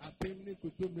 I pay me to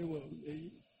do me well.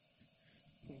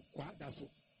 Quadaso.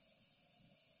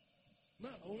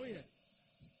 Now, oh yeah.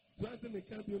 So I say me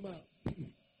can't be ma.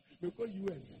 Because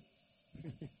US.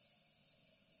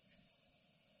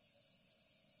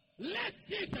 Let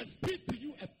Jesus speak to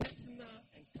you a personal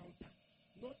encounter,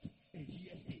 not a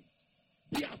hearsay.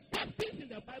 There are questions in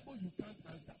the Bible you can't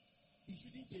answer. You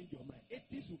shouldn't change your mind.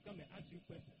 Atheists will come and ask you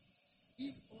questions.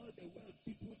 If all the world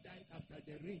people died after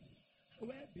the rain,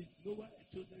 where did Noah and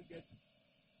children get?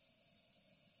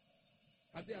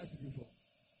 Have they asked you before?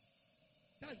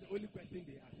 That's the only question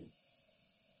they ask.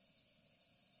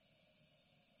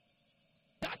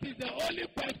 That is the only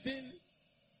question.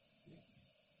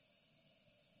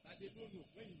 But they don't know.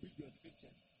 When you read your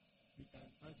scripture, you can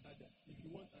answer them. If you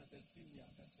want answers, see me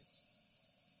after church.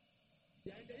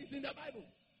 It's in the Bible.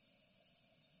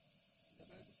 In the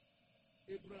Bible.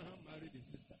 Abraham married his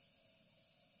sister.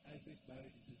 Isaac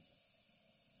married his sister.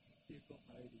 Jacob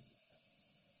married his sister.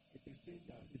 It is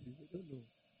strangers. They don't know.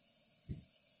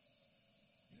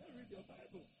 You don't read your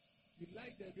Bible. You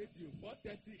like the radio,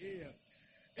 4:30 a.m.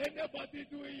 Anybody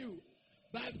doing you?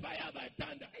 By fire, by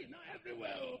thunder. Hey, not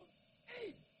everywhere.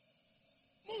 Hey.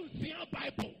 Your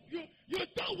Bible. You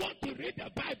don't want to read the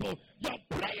Bible. Your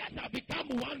prayers have become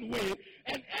one way.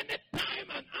 And anytime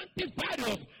an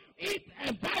antivirus eats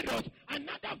a virus,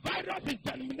 another virus is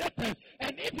germinated.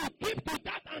 And if you give to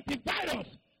that antivirus,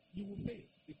 you will fail.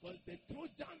 Because the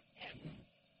Trojan F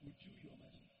will chew your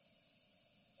machine.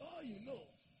 Oh, you know.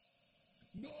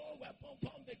 No weapon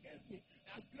formed against me.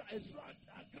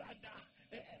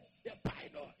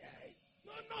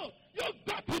 No. You've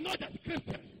got to know the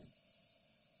scriptures.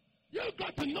 You've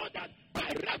got to know that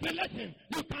by revelation,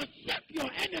 you can shake your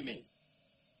enemy.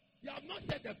 You have not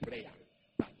said a prayer,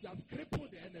 but you have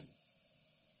crippled the enemy.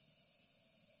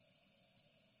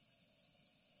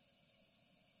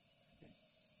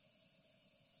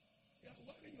 You are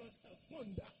worrying yourself.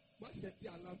 Wonder. Why set the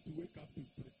alarm to wake up to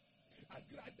pray?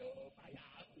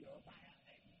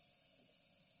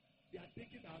 They are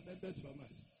taking our members from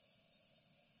us.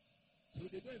 So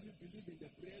they don't even believe in the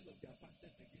prayers of their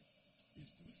pastors again.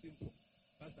 It's too simple.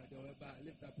 Pastor Jaweba,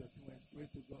 lift up your two hands, pray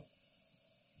to God.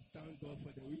 Thank God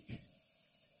for the week.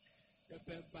 The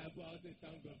Bible also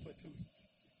thank God for the week.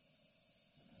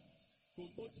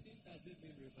 Commotion doesn't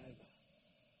mean revival.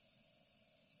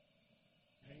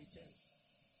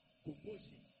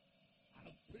 Commotion.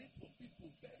 I prayed for people,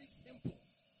 very simple.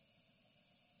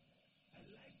 I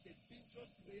like the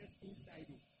dangerous prayers inside.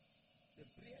 The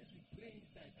prayers we pray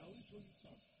inside. I will show you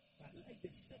some. I like the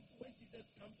simple. When Jesus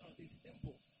comes out, it's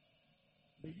simple.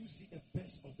 May you see the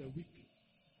best of the week.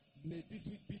 May this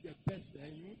week be the best.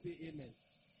 And you won't say amen.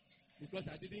 Because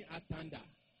I didn't add thunder.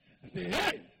 I say,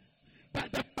 hey!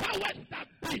 But the powers that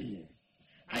be,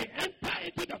 I enter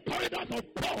into the corridors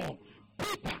of Paul,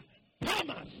 Peter,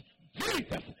 Thomas,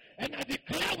 Jesus, and I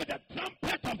declare with the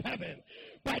trumpet of heaven,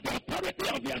 by the authority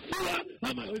of Yeshua,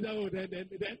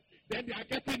 then they are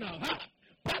getting out. Huh?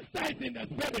 Pastor is in the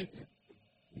spirit.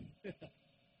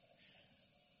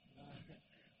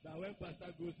 But when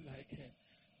pastor goes like,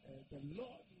 the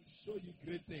Lord will show you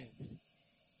great things.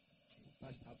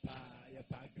 Pastor,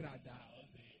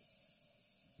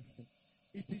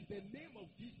 it is the name of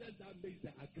Jesus that makes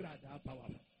the agrada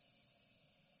powerful.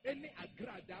 Any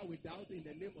agrada without in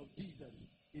the name of Jesus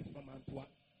is from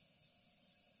Antoine.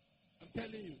 I'm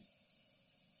telling you.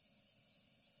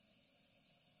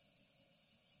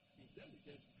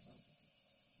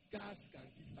 Gas can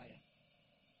give fire.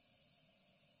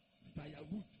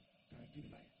 Firewood can give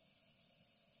fire.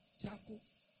 Charcoal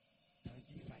can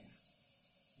give fire.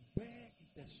 Where is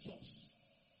the source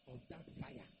of that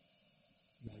fire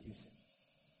you are using?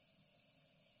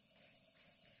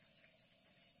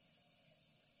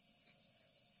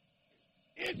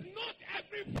 It's not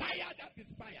every fire that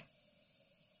is fire.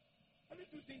 Have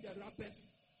you seen the rappers?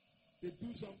 They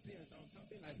do something and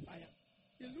something like fire.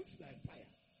 It looks like fire.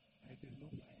 It is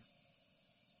not fire.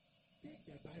 Take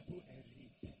the Bible and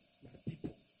read, my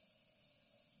people.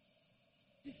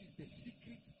 This is the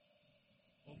secret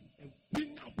of a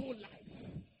winnable life.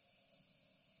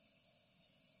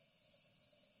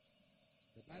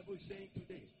 The Bible is saying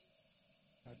today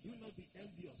that do not be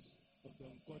envious of the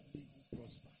ungodly who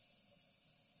prosper.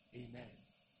 Amen.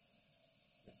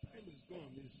 The time is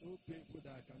gone. It's so painful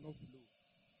that I cannot flow.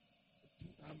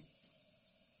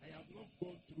 I have not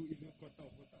gone through even quarter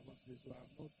of what I was doing, so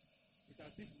I'm not. It's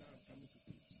as if now I'm coming to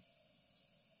preach.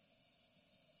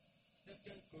 2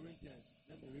 Corinthians.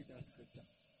 Let me read that scripture,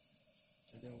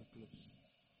 and then we'll close.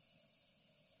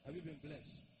 Have you been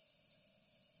blessed?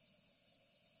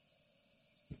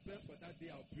 Prepare for that day.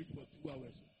 I'll preach for 2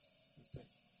 hours. Prepare.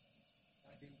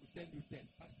 That day will send you 10.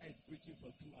 Pastor is preaching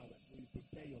for 2 hours, so you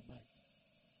prepare your mind.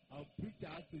 I'll preach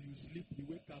after you sleep, you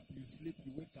wake up, you sleep,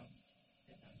 you wake up,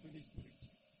 and I finish preaching.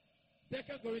 2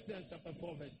 Corinthians chapter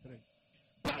 4, verse 3.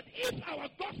 But if our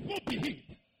gospel be hid,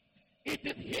 it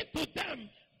is hid to them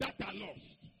that are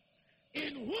lost,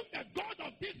 in whom the God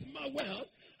of this world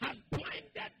has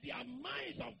blinded their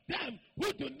minds of them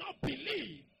who do not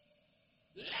believe,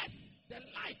 lest the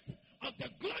light of the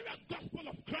glorious gospel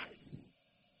of Christ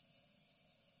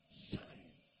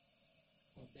shine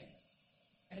on them.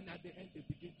 And at the end, they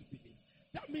begin to believe.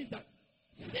 That means that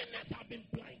sinners have been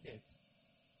blinded.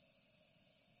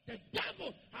 The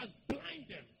devil has blinded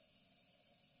them.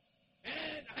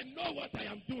 And I know what I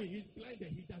am doing. He's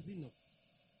blinded. He doesn't know.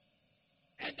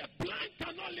 And the blind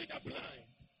cannot lead the blind.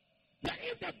 That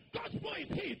if the gospel is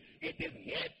hid, it is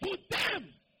hid to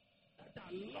them that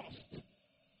are lost.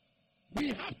 We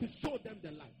have to show them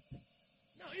the light.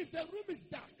 Now, if the room is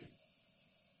dark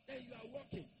and you are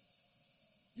walking,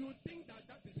 you think that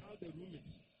that is how the room is.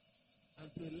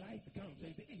 Until the light comes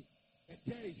and say, hey, a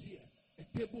chair is here,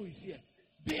 a table is here.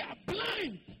 They are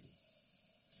blind.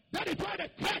 That is why the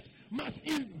church must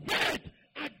invade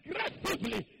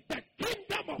aggressively the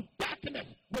kingdom of darkness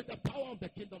with the power of the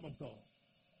kingdom of God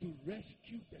to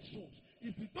rescue the souls.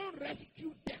 If you don't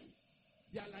rescue them,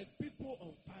 they are like people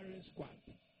on firing squad.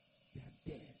 They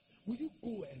are dead. Will you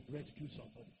go and rescue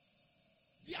somebody?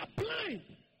 They are blind.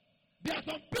 There are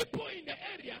some people in the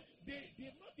area, they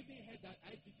have not even heard that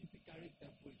ICTC carries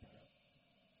them for it around.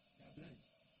 They are blind.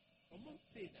 I must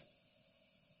say that.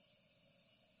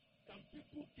 Some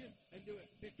people came and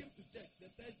they came to church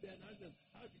the first day and asked them,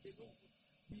 how did they know?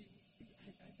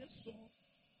 I just saw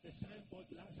the signboard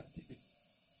last Saturday.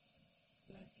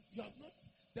 Like, you have not,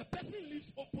 the person lives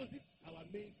opposite our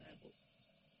main signboard.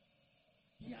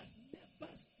 He has never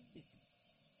seen it.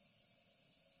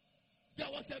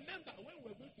 There was a member when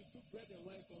we were going to do bread and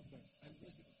wine conference, and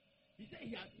he said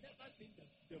he has never seen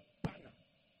the banner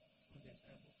on the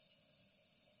signboard.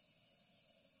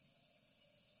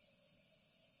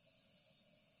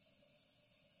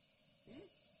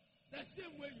 The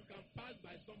same way you can pass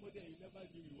by somebody and you never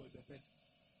knew he was a person.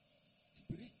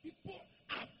 People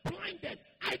are blinded.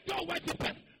 Idol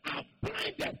worshippers are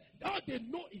blinded. All they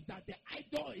know is that the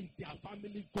idol is their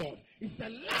family God. It's a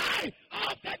lie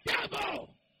of the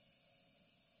devil.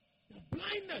 The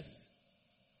blindness.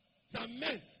 Some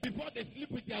men, before they sleep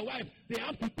with their wife, they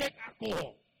have to take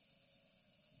alcohol.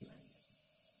 Blinded.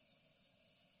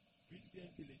 Christian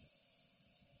village.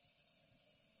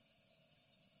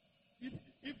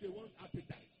 If they want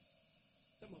appetite.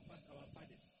 Some of us, our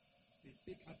fathers, they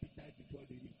take appetite before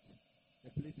they eat. The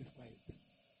place is quiet.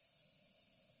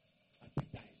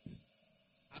 Appetite.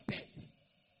 Appetite.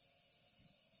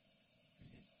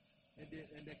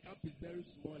 And the cup is very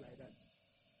small like that.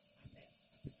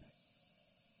 Appetite.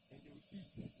 And they will eat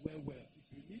well. If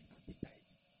you need appetite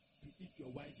to eat your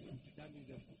white food, that means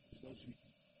the food is not sweet.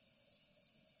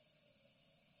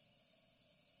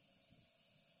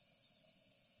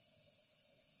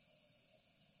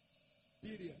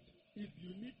 Period. If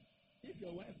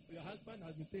your husband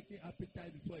has been taking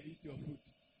appetite before you eat your food,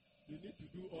 you need to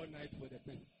do all night for the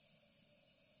person.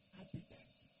 Appetite.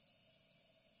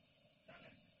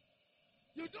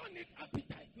 You don't need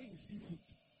appetite when you see food.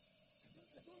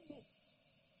 I don't know.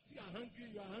 If you are hungry,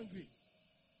 you are hungry.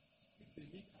 If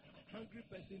a hungry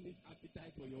person needs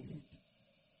appetite for your food,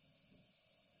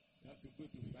 you have to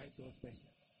go to Right Source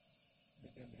Special.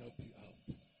 Let them help you out.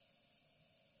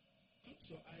 Close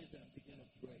your eyes and begin to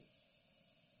pray.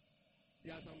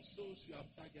 There are some souls you have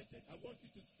targeted. I want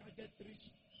you to target 3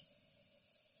 souls.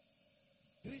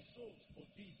 3 souls for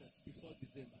Jesus before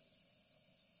December.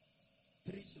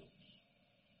 3 souls.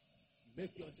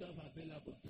 Make yourself available.